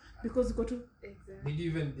yourself. because you got to.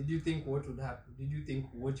 Exactly. Did you think what would happen? Did you think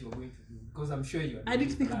what you were going to do? Because I'm sure you are. I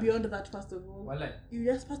didn't think beyond that. First of all, well, you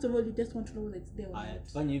just want to know whether it's there or not.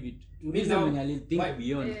 Fanya hivi. Me now, Mwenye ali think why?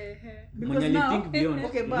 beyond. Because Mwenye ali now, think beyond.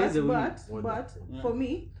 okay, Ulize huyu. but for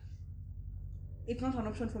me, it's not an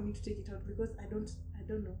option for me to take it out because I don't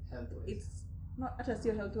know. Health-wise. It's not at a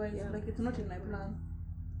still health-wise. Like it's not in my plan.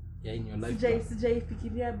 Yeah, in your life. Sijai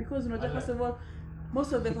fikiria because first of all,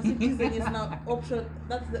 most of the facilities is now option.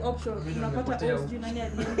 That's the option. Unapata sijui nani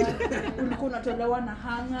alienda, ulikuwa unatolewa na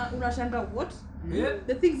hanga, unashanga what? Yeah.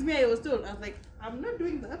 The things I was told, I was like, I'm not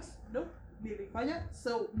doing that. Nope. Nilifanya,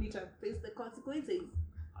 so need to face the consequences.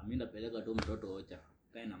 Mimi napeleka tu mtoto ocha.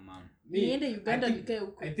 Kae na mama. Niende Uganda nikae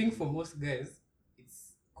huko. I think for most guys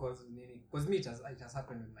it's cause me it has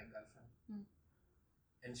happened with my girlfriend.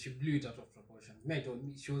 And she blew it out of proportion. Me told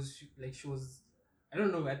me she was I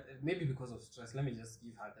don't know, maybe because of stress. Let me just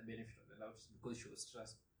give her the benefit of the doubt because she was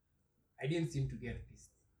stressed. I didn't seem to get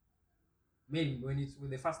pissed. Maybe when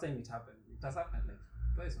the first time it happened, it has happened like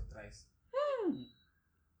twice or thrice.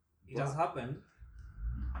 It has happened.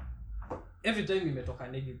 Every time we met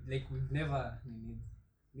negative, like we've never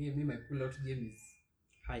me my pull out game is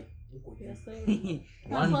high. Yes,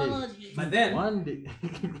 One day. But then One day.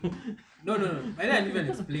 No. I didn't even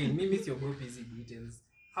explain. Me miss your go busy details.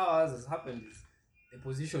 How ours has happened is the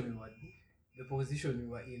position we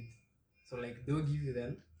were in. So like they'll give you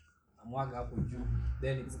then a mwag up with you,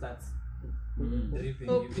 then it starts dripping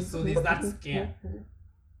you. So there's that scare.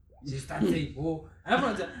 She starts saying, oh, and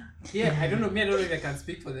everyone's like, yeah, I don't know if I can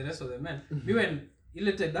speak for the rest of the men. Me when you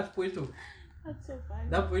let that point of that's so funny.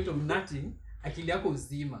 That point of nothing, akili yako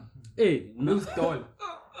uzima. Eh, Lose stall.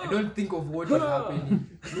 I don't think of what is happening.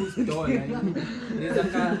 Lose stall. There's a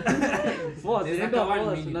car. There's like a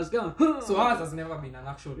 1 minute. So ours has never been an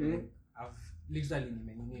actual one. I've literally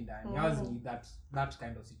nimeninda. I was in that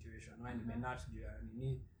kind of situation. When nimenat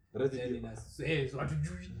nini. So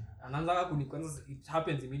hatujui. Anaanza kunikwanza it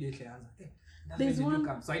happens immediately answer. There's one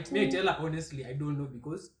come. So I tell her honestly I don't know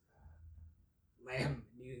because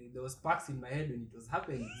there was sparks in my head when it was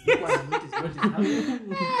happening. I noticed what is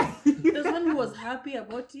happening. There's one who was happy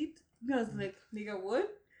about it. I was like, nigga, what?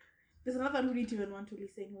 There's another who didn't even want to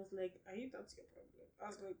listen. He was like, that's your problem. I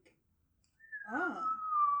was like,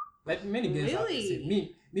 But many guys have to say.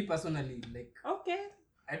 Really? Me personally, like, okay.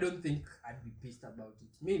 I don't think I'd be pissed about it.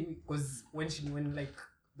 Me, because when like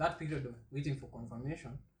that period of waiting for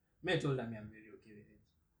confirmation, I told her I'm very okay with it.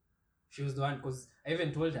 She was the one, because I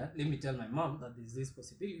even told her, let me tell my mom that there's this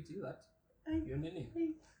possibility that you're nini.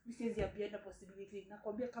 This is your beyond possibility.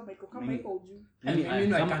 Nakwambia kama iko ujui. I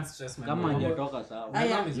mean, I can't stress my mom. Kama hajatoka sawa. My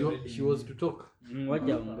mom is already. She was to talk.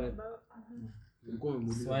 Ngoja ongea. Ulikuwa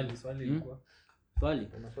umemuuliza. Swali ilikuwa. Swali.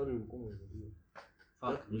 Kuna swali ulikuwa umemuuliza.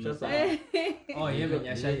 Fuck. Oh, yeye mwenye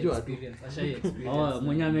asha experience. Oh,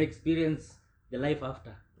 mwenye ame experience the life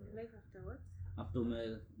after. Life after what? After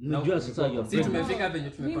umejua sasa your Si tumefika venye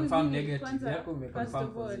tumeconfirm negative yako First umeconfirm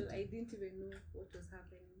of all, positive. I didn't even know what was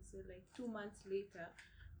happening. So like 2 months later,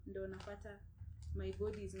 ndo napata my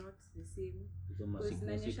body is not the same. Because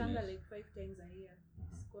nanyeshanga like 5 times a year.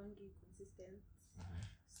 Sikwangi consistent.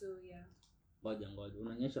 So yeah. Ngoja.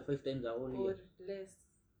 Unanyesha 5 times a whole Or year. less.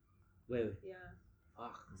 Wewe. Yeah.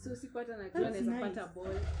 Fuck. So sikuata najua That's naweza nice. pata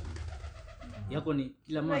ball. Yako ni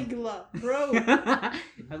kila month. Regular, bro.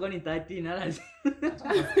 Yako ni 13 hala.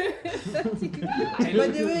 By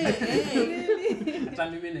the way, Hata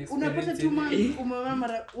mimi na unapata experience. 2 months, umema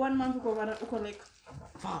mara 1 month uko like,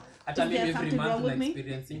 Hata Is mimi there every something month wrong na with me?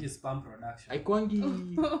 experiencing sperm production. Haikwangi.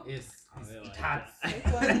 Yes, it hurts.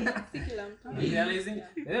 Si kila mtu. Realizing,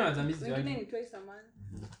 then what I miss Wengine doing. ni twice a month.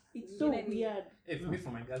 it's so weird. If me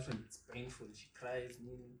for my girlfriend, it's painful. She cries.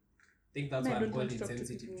 I think that's Men why I'm don't called want to talk to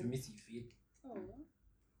insensitive. people. To me, si feel. Oh.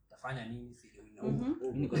 Tafanya nini? Si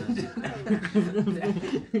Niko na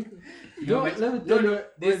No, let me tell you,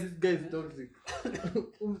 this this guy is toxic.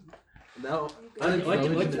 Now, What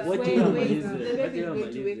you Wait, amalize? the baby is What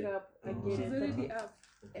going to you wake amalize? up again. She's already up.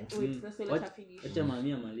 Wait, let's say let her finish. Acha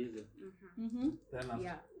mami amalize. then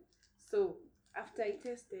Yeah. So after I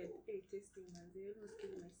tested, testing man, I almost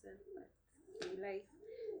killed myself, but in life.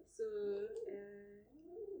 So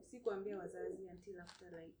sikuambia wazazi until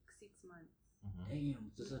after like 6 months.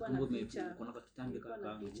 Sasa Nilikuwa tumbo na picha. kuna kitambi Nilikuwa na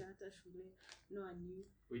kaka. picha hata shule. No one knew.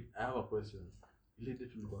 wait, I have a question.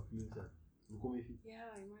 Related to the cleanser.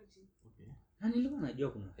 Yeah, imagine. Okay. Na nilikuwa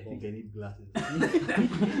najua kuna I think I need glasses. Just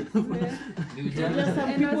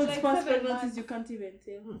some And it was people's like first 7 pregnancies months. you can't even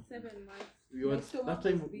tell. 7 months. We were, My stomach that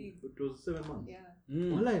time was big. it was 7 months. Yeah.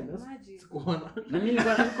 Online, that's Imagine. kuona. na mimi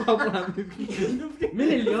nilikuwa mimi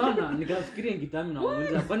niliona nikafikiria ngitami na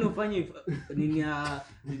muuliza kwani ufanye nini ya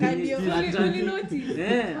Cardio. Really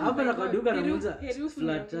notice. hapa na kaduka na muuliza Herufi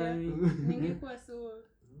flat moja. time. Ningekuwa so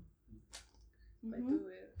but oh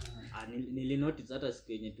well. Nilinotice hata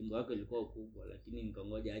siku yenye tumbo yako ilikuwa kubwa lakini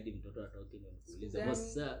nikangoja hadi mtoto atoke ndio nikuulize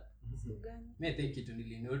boss sir. Siku gani? Me think kitu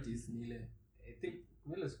nilinotice ni ile I think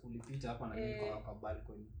ile school ipita hapa na niko kwa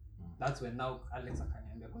balcony. That's when now Alex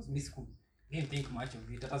akaniambia because mimi siku didn't think much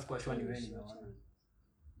of it hata sikuwa sure ni wewe nimeona.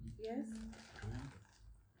 Yes.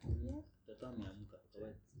 Mtoto ameamka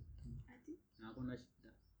na hakuna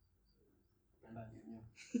shida Penda nyonyo.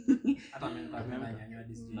 Hata mimi napenda nyonyo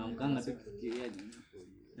district. na mkanga tu kufikiria nini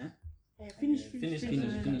Finish. Finish, and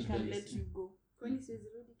then finish, I can please. let you go. Kwani siwezi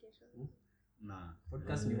rudi kesho? na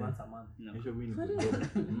Podcast ni once a month. Kesho mimi For niko job.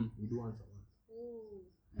 We do once a month. Oh.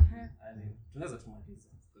 Yani tunaweza tumaliza.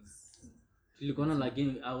 tulikuona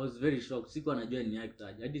lakini I was very shocked siku anajua ni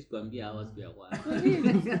actor hadi sikwambia hours pia kwa I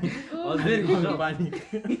was Oh. very shocked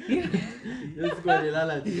Panic. Yes, kwa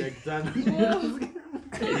nilala chini ya kitanda.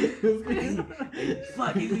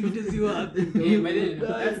 fuck hizi vitu si wapi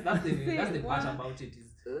That's the part about it is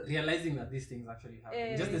realizing that these things actually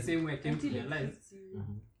happen. Just the same way I came to Until it realize hits you.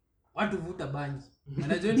 watu vuta bangi.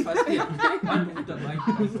 When I joined first year, watu vuta bangi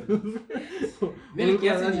casually. Mimi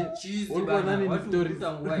kiasi ni cheese Ulikuwa nani bana. ni Watu stories?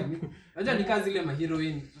 vuta ngwai. Unajua ni kazi ile ma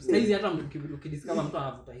heroin. Sasa hizi hata ukidiscover mtu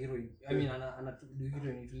anavuta heroin. I mean ana do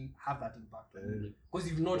heroin it will have that impact. Because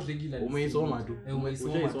you've not regularly. Umeisoma tu.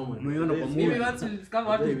 Umeisoma. Umeiona kwa Mimi movie once discover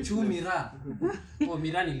watu chew miraa. Oh,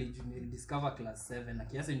 miraa discover class 7 na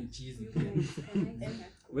kiasi ni cheese.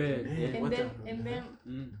 wewe And then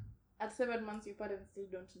mm. at 7 months your parents still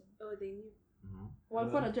don't know. Oh, they knew.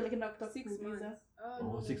 Walikuwa wanajua lakini hakutaka 6 kuuliza. months. Oh,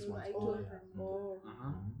 No, 6 no, months. I Oh, told yeah. them. Oh. Aha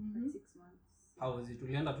Mhm. 6 months. How was it?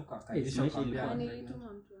 Ulienda tu Yes, kakaisha maisha ukaambia ilikuwa- pregnant.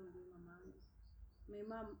 Nilituma mtu ambaye mama yangu. My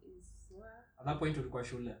mom is At that point ulikuwa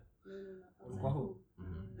shule. no. I was Ulikuwa at home?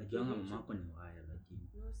 home. najuanga mamako ni waya lakini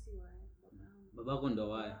No, si waya. Babangu. babako ndo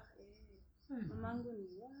waya Mamangu ni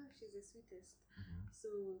she's the sweetest. So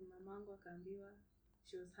mamangu akaambiwa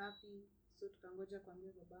she was happy. So tukangoja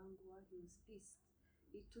kuambia babangu he was pissed.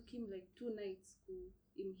 It took him like 2 nights to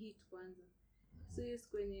imhit kwanza. So yes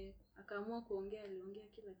kwenye akaamua kuongea aliongea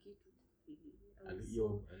kila kitu.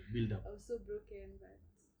 Build up. I was so broken but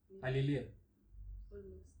Alilia.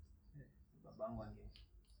 almost. Babangu ange.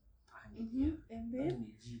 And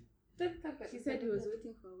then She said he was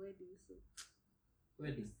waiting for a wedding so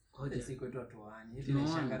Wedding. Ngoja. Siku yetu atuani. Hivi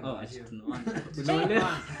tunaona nishanga ati hiyo. tunaona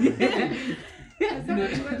tunaona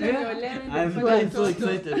I'm So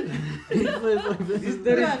excited. this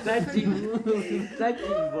story is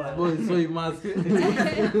touching boy Boy, so immersed.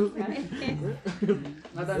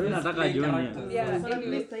 hata mimi nataka junior yeah, So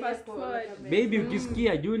anyway, Mr. fast Yako forward. like baby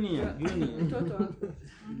ukisikia junior Mtoto wako.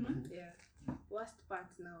 Yeah. Worst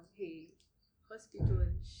part now. Hey, hospital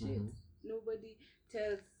shit. Nobody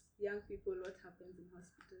tells young people what happens in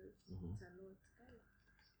hospital. It's a lot.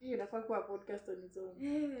 hiyo inafaa kuwa podcast on its own.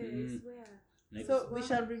 Hey, I swear. next So we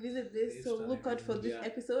shall revisit this. So look out for this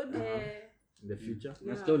episode. In the future.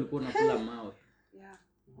 nasikia ulikuwa unakula mawe Yeah.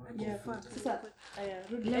 Yeah, fuck. Sasa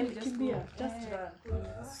rudi Let me and just kimbia. go. Just run.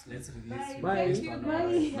 Let's release. Bye. Thank you,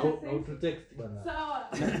 Bye. Now to text bana. Sawa.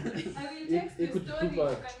 I will text the Ikutupa. story. You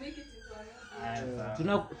can make it into another.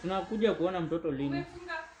 tunakuja kuona mtoto lini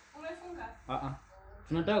Umefunga?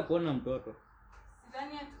 tunataka kuona mtoto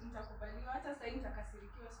Sidhani mtakubaliwa hata sasa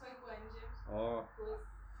nitakasirikiwa sifai kuwa nje. oh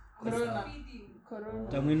Corona. Feeding.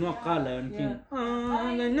 Corona. tamwinua kala Lion King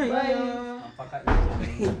Mpaka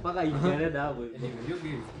mpaka ijareda hapo hivyo. anyway, you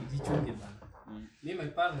guys kijichunge bana. Me my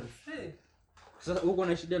parents. Hey. Sasa uko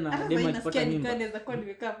na shida na Hata dema sasa akipata nasikia mimba nikaweza kuwa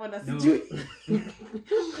nimekaa hapa na No. sijui.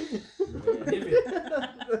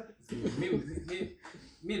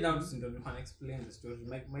 Me now just don't want to explain the story.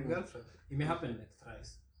 My girlfriend, it may happen like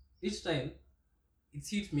thrice. Each time, it's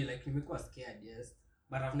hit me like nimekuwa scared, yes,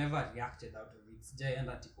 but I've never reacted out of it. Sijai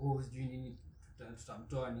enda ati sijui nini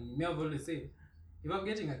tutamtoa nini. Me I've always said, if I'm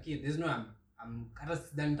getting a kid, there's no I'm hata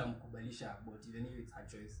sidhani nitamkubalisha about even if it's her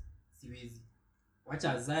choice. Siwezi.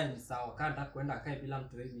 Wacha azae ni sawa. Kama nataka kwenda akae bila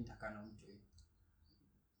mtu mimi nitakaa na mtu.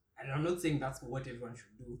 And I'm not saying that's what everyone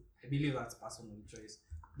should do. I believe that's personal choice.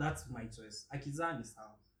 That's my choice. Akizaa ni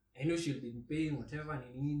sawa. I know she'll be paying whatever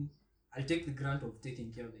nini. I'll take the grant of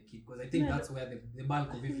taking care of the kid because I think Yeah, that's where the bulk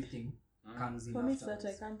of everything comes in. For me, it's that I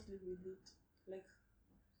afterwards. can't live with it. Like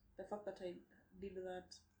the fact that I did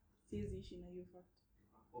that siwezi ishi na hiyo fact.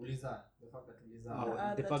 Uliza the fact that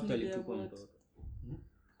uliza the fact that alitupa mtoto.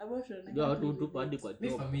 Abortion. Ndio watu utupa hadi kwa me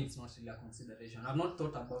for me it's not really a consideration. I've not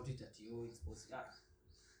thought about it at all. It's possible.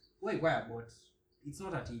 Why abort? It's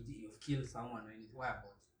not that you've killed someone or anything. Why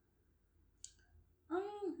abort?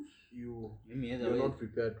 You're not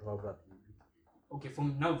prepared to have that. Okay, for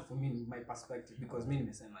me, my perspective, because me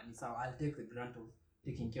nimesema ni sawa, I'll take the grant of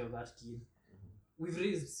taking care of that kid. We've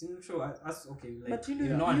raised, us, okay, like, but you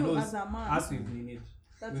no one knows, as a man, us we've needed.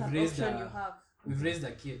 That's an option you have. We've raised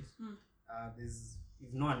a kid.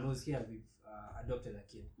 If no one knows here, we've adopted a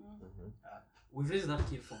kid. We've raised that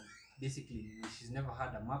kid from, basically, she's never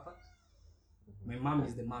had a mother. My mom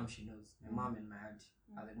is the mom she knows. My mom and my auntie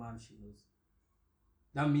are the mom she knows.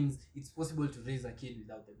 That means it's possible to raise a kid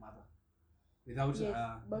without the mother. Without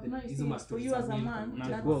but now you see, for you as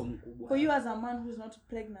a man who's not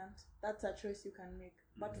pregnant, that's a choice you can make.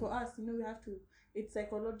 But for us, we have to, it's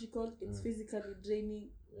psychological, it's physically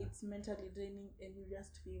draining, it's mentally draining, and you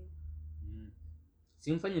just feel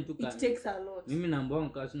simfanye tu it takes a lot. Mimi naambia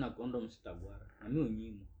mkaa sina condom sitagwara na mimi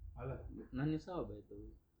unyimo na ni sawa by the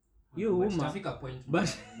way you utafika point but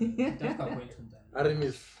utafika point ndani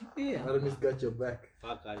Aramis got your back.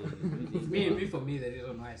 fuck me for me the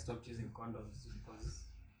reason why I stopped using condoms is because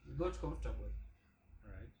you got comfortable.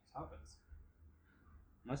 Right, it happens.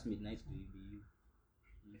 Must be nice to be you.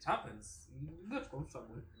 It happens. You got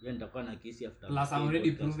comfortable. Then nitakuwa na kesi after plus I'm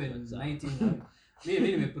already proven 19 me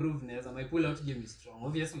nimeprove neza my pull out game is strong.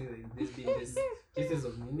 Obviously there's been this cases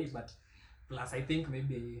of me, but plus I think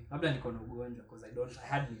maybe labda niko na ugonjwa because I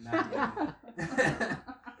hardly nut.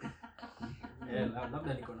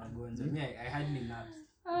 Labda niko na ugonjwa. I hardly nut.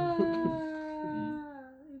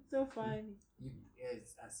 It's so funny.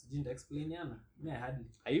 Yes, as you didn't explain yana. I hardly.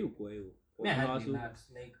 Hayuko hiyo. I hardly nut.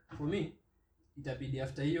 Like for me itabidi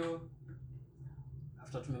after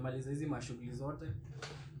tumemaliza hizi mashughuli zote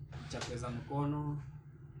chapeza mkono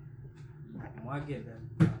mwage then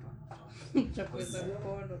chapeza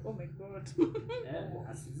mkono. Oh my god.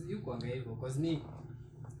 Asizi yuko anga hivyo because ni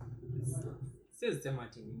says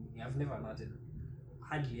tematin I've never nutted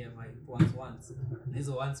hardly ever once na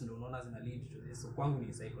hizo once ndio unaona zina lead to this. So kwangu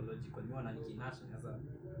ni psychological. Ni wana nikinat naweza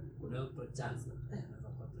kuna chance naweza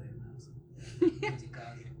kuwa pregnant.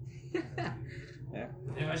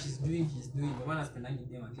 Whatever she's doing. The man has been hanging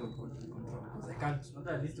them at your control. Because I can't, not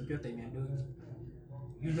at least to your time you're doing.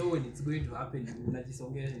 You know when it's going to happen.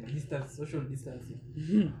 Unajisongesha, distance, social distancing.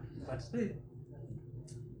 But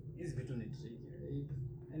it's between it.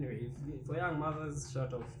 Anyway, for young mothers,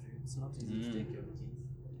 short of, it's not easy to take your kids.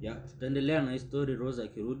 Yeah, tutaendelea na story. Rose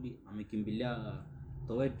akirudi amekimbilia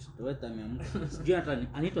Towet ameamka. Sijui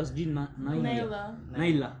hata anaitwa sijui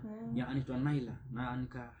Naila. Yeah, anaitwa Naila. Na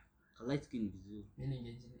anika light skin vizuri.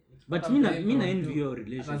 But mimi na envy your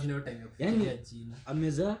relationship. Yani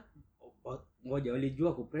amezaa ngoja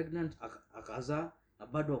walijua ku pregnant akazaa na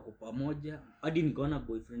bado wako pamoja hadi nikaona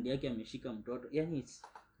boyfriend yake ameshika mtoto. Yani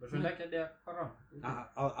boyfriend yake ndio corona.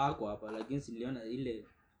 Ako hapa lakini siliona ile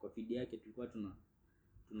kwa feed yake tulikuwa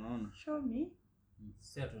tunaona. Show me.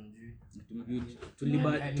 Sasa tunjui.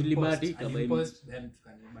 Tulibahatika by post them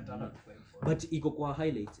tukanipata kwa. But iko kwa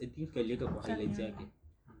highlights. I think kaliweka kwa highlights yake.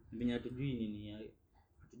 Mbenya tujui nini yake.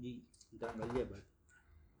 Tujui nitaangalia but.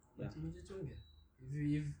 Yeah.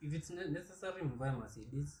 If it's necessary mvae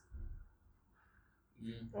Mercedes.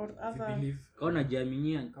 Or other. Believe kaona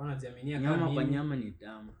jaminia nyama kwa nyama ni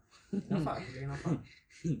tamu. Nafaa.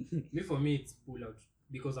 Me for me it's pull out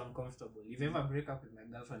because I'm comfortable. If I ever break up with my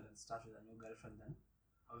girlfriend and start with a new girlfriend, then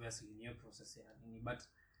obviously new process here. But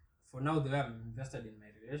for now the way I'm invested in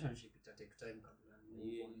my relationship, it'll take time.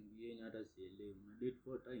 Yeah, hata sielewi. Na date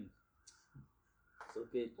 4 times. So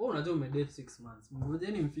okay. Unajua umedate 6 months.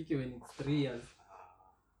 Ngojeni mfike when it's 3 years.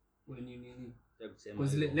 When you need.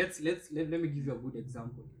 Because let me give you a good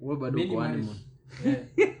example.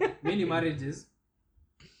 Many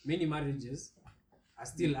marriages are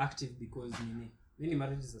still active because many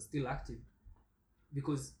marriages are still active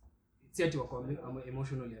because it's yet to are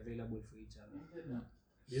emotionally available for each other. Yeah.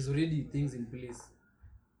 There's already things in place.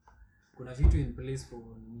 Kuna vitu in place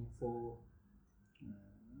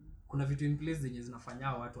kuna vitu in place zenye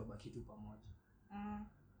zinafanya watu wabaki tu pamoja.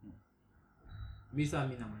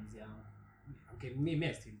 Mimi na manzi yangu. Okay, me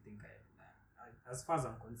I still think as far as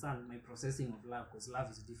I'm concerned, my processing of love, because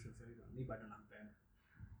love is different for everyone. Me bado nampenda.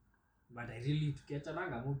 But I really tukiacha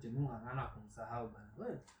nanga mtu Mungu angana kumsahau bana.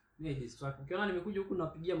 Wewe ni distract. Ukiona nimekuja huku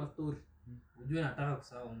napigia mastori. Unajua nataka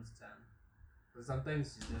kusahau msichana. But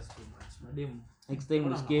sometimes it's just too much. Madam, next time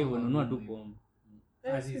usikie ununua tu pombe.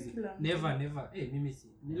 Never. Mimi si.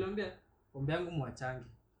 Niliambia pombe yangu muachange.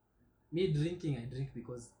 Me drinking, I drink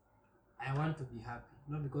because I want to be happy,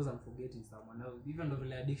 not because I'm forgetting someone else. Even though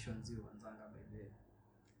the addictions you anzanga by the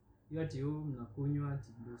hiyo ati wewe mnakunywa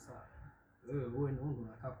ati ndio sawa. Wewe ndio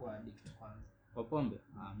unakaa kwa addict kwanza. Kwa pombe?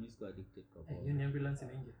 Mimi siko addicted kwa pombe. Hiyo ni ambulance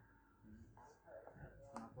inaingia.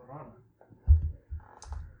 Na corona.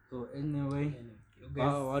 So anyway,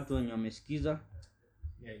 watu wenye wamesikiza.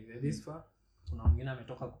 Yeah, this far. Kuna mwingine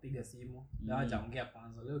ametoka kupiga simu. Leo hajaongea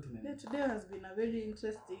kwanza. Leo today has been a very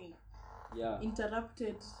interesting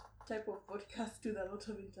interrupted type of podcast with a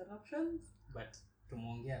lot of interruptions. But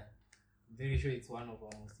tumeongea. I'm very sure it's one of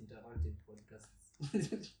our most interrupted podcasts.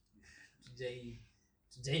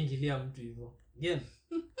 Tujaingilia mtu hivyo. Again.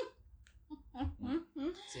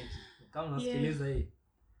 Cheki. Kama unasikiliza hii.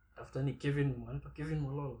 Tafutani Kevin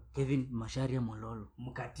Mololo. Kevin Masharia Mololo.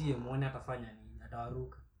 Mkatie muone atafanya nini.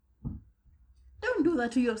 Atawaruka. Don't do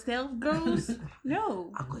that to yourself, girls.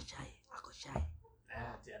 No. Ako shy.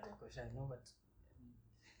 No, but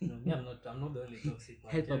me, I'm not the only toxic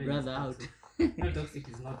one. Help a brother out. No, toxic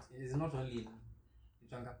is not only in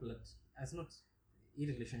itwanga it's not in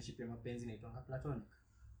relationship ya mapenzi inaitwanga platonic.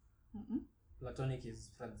 Platonic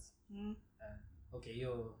is friends. Okay,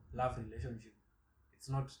 your love relationship. It's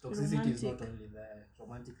not toxicity romantic. Is not only the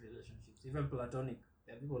romantic relationships. Even platonic,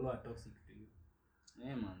 there are people who are toxic to you.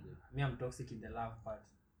 Yeah, man. Me, I'm toxic in the love part.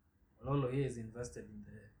 Lolo here is invested in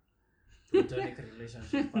the platonic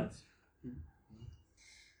relationship part.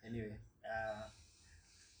 Anyway,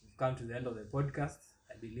 we've come to the end of the podcast.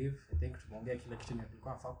 I think tumeongea kila kitu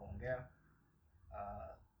tulikuwa nafaa kuongea.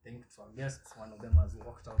 Thank to our guests. One of them has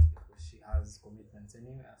walked out because she has commitments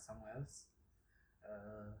anywhere somewhere else.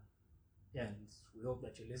 And we hope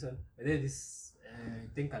that you listen. But then this, I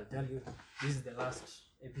think I'll tell you, this is the last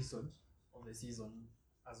episode of the season.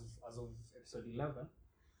 As of episode 11,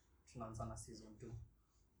 tunaanza na season 2.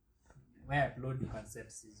 Where I upload, you can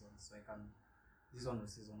set seasons. So this one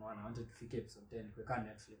was season 1. I wanted to fike episode 10. We can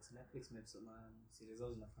Netflix episode 1. Series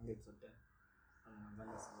out zinafanga episode 10. And then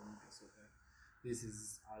season 2. So this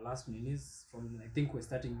is our last minis. I think we'll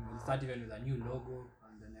start even with a new logo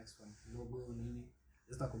and the next one. Logo nini.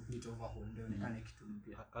 Just a complete overhaul.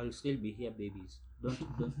 I'll still be here, babies.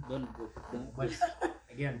 Don't go. But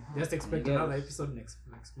again, just expect another episode next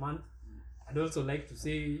month. I'd also like to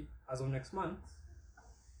say, as of next month,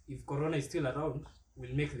 if Corona is still around,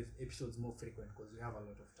 we'll make the episodes more frequent because we have a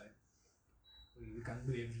lot of time. We can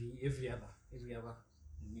do every other within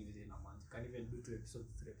a month. We can even do 2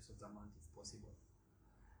 episodes, 3 episodes a month if possible.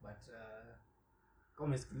 But kama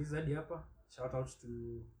umesikiliza hadi hapa, shout out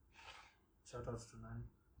to nani?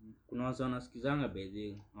 Kuna watu wanasikizanga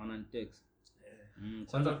baadhi, wananitext.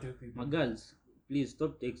 Shout out to people. My girls, please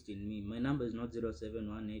stop texting me. My number is not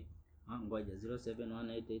 0718. Ngoja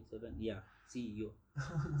 071887. Yeah, see you.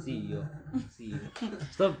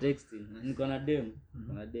 Stop texting. Niko na dem.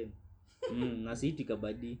 Na siti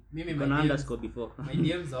kabadi. Kuna underscore before. My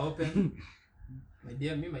DMs are open. My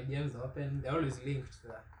DMs are open. They're always linked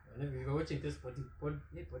there. Whenever you're watching this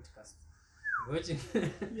podcast,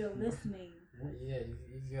 you're listening. Yeah,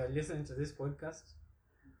 if you are listening to this podcast,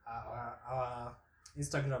 our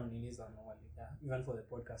Instagram needs are normally even for the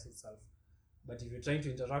podcast itself. But if you're trying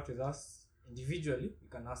to interact with us individually, you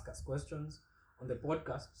can ask us questions on the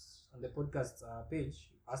podcast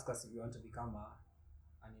page. Ask us if you want to become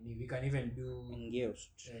we can even do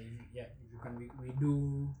engaged. We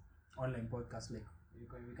do online podcasts, like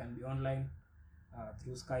we can be online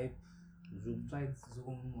through Skype,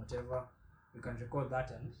 Zoom, whatever. You can record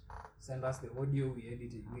that and send us the audio. We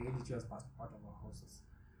edit you as part of our process.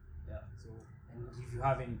 Yeah. So, and if you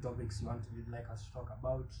have any topics you'd like us to talk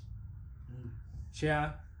about,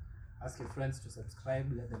 share, ask your friends to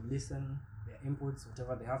subscribe, let them listen. Their inputs,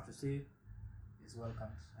 whatever they have to say, is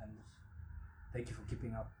welcome. And thank you for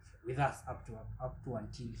keeping up with us up to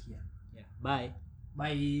until here. Yeah. Bye.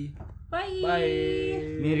 Merry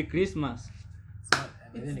Christmas.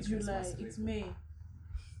 It's July. It's May.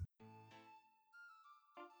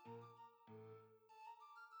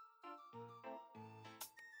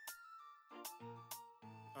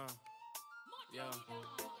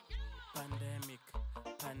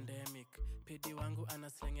 Pandemic. Pedi wangu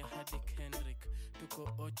anaslenge hadi Kendrick.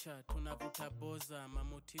 Tuko ocha, tunavuta boza.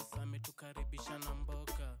 Mamutisa ametukaribisha na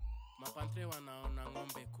mboga. Mapantre wanaona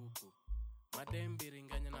ng'ombe kuku. Madembi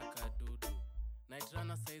ringanya na kadudu.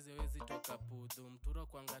 Naitrana saizi wezi toka pudhu. Mturo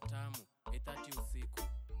kwa ngatamu, 8:30 usiku.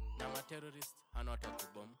 Na materrorist hana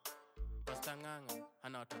watakubom. Pasta nganga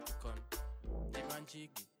hana watakukon.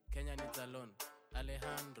 Jimanjigi, Kenya ni Zalon.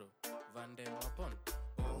 Alejandro Van Den Wapon.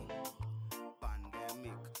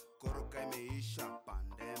 Pandemic, koroka imeisha.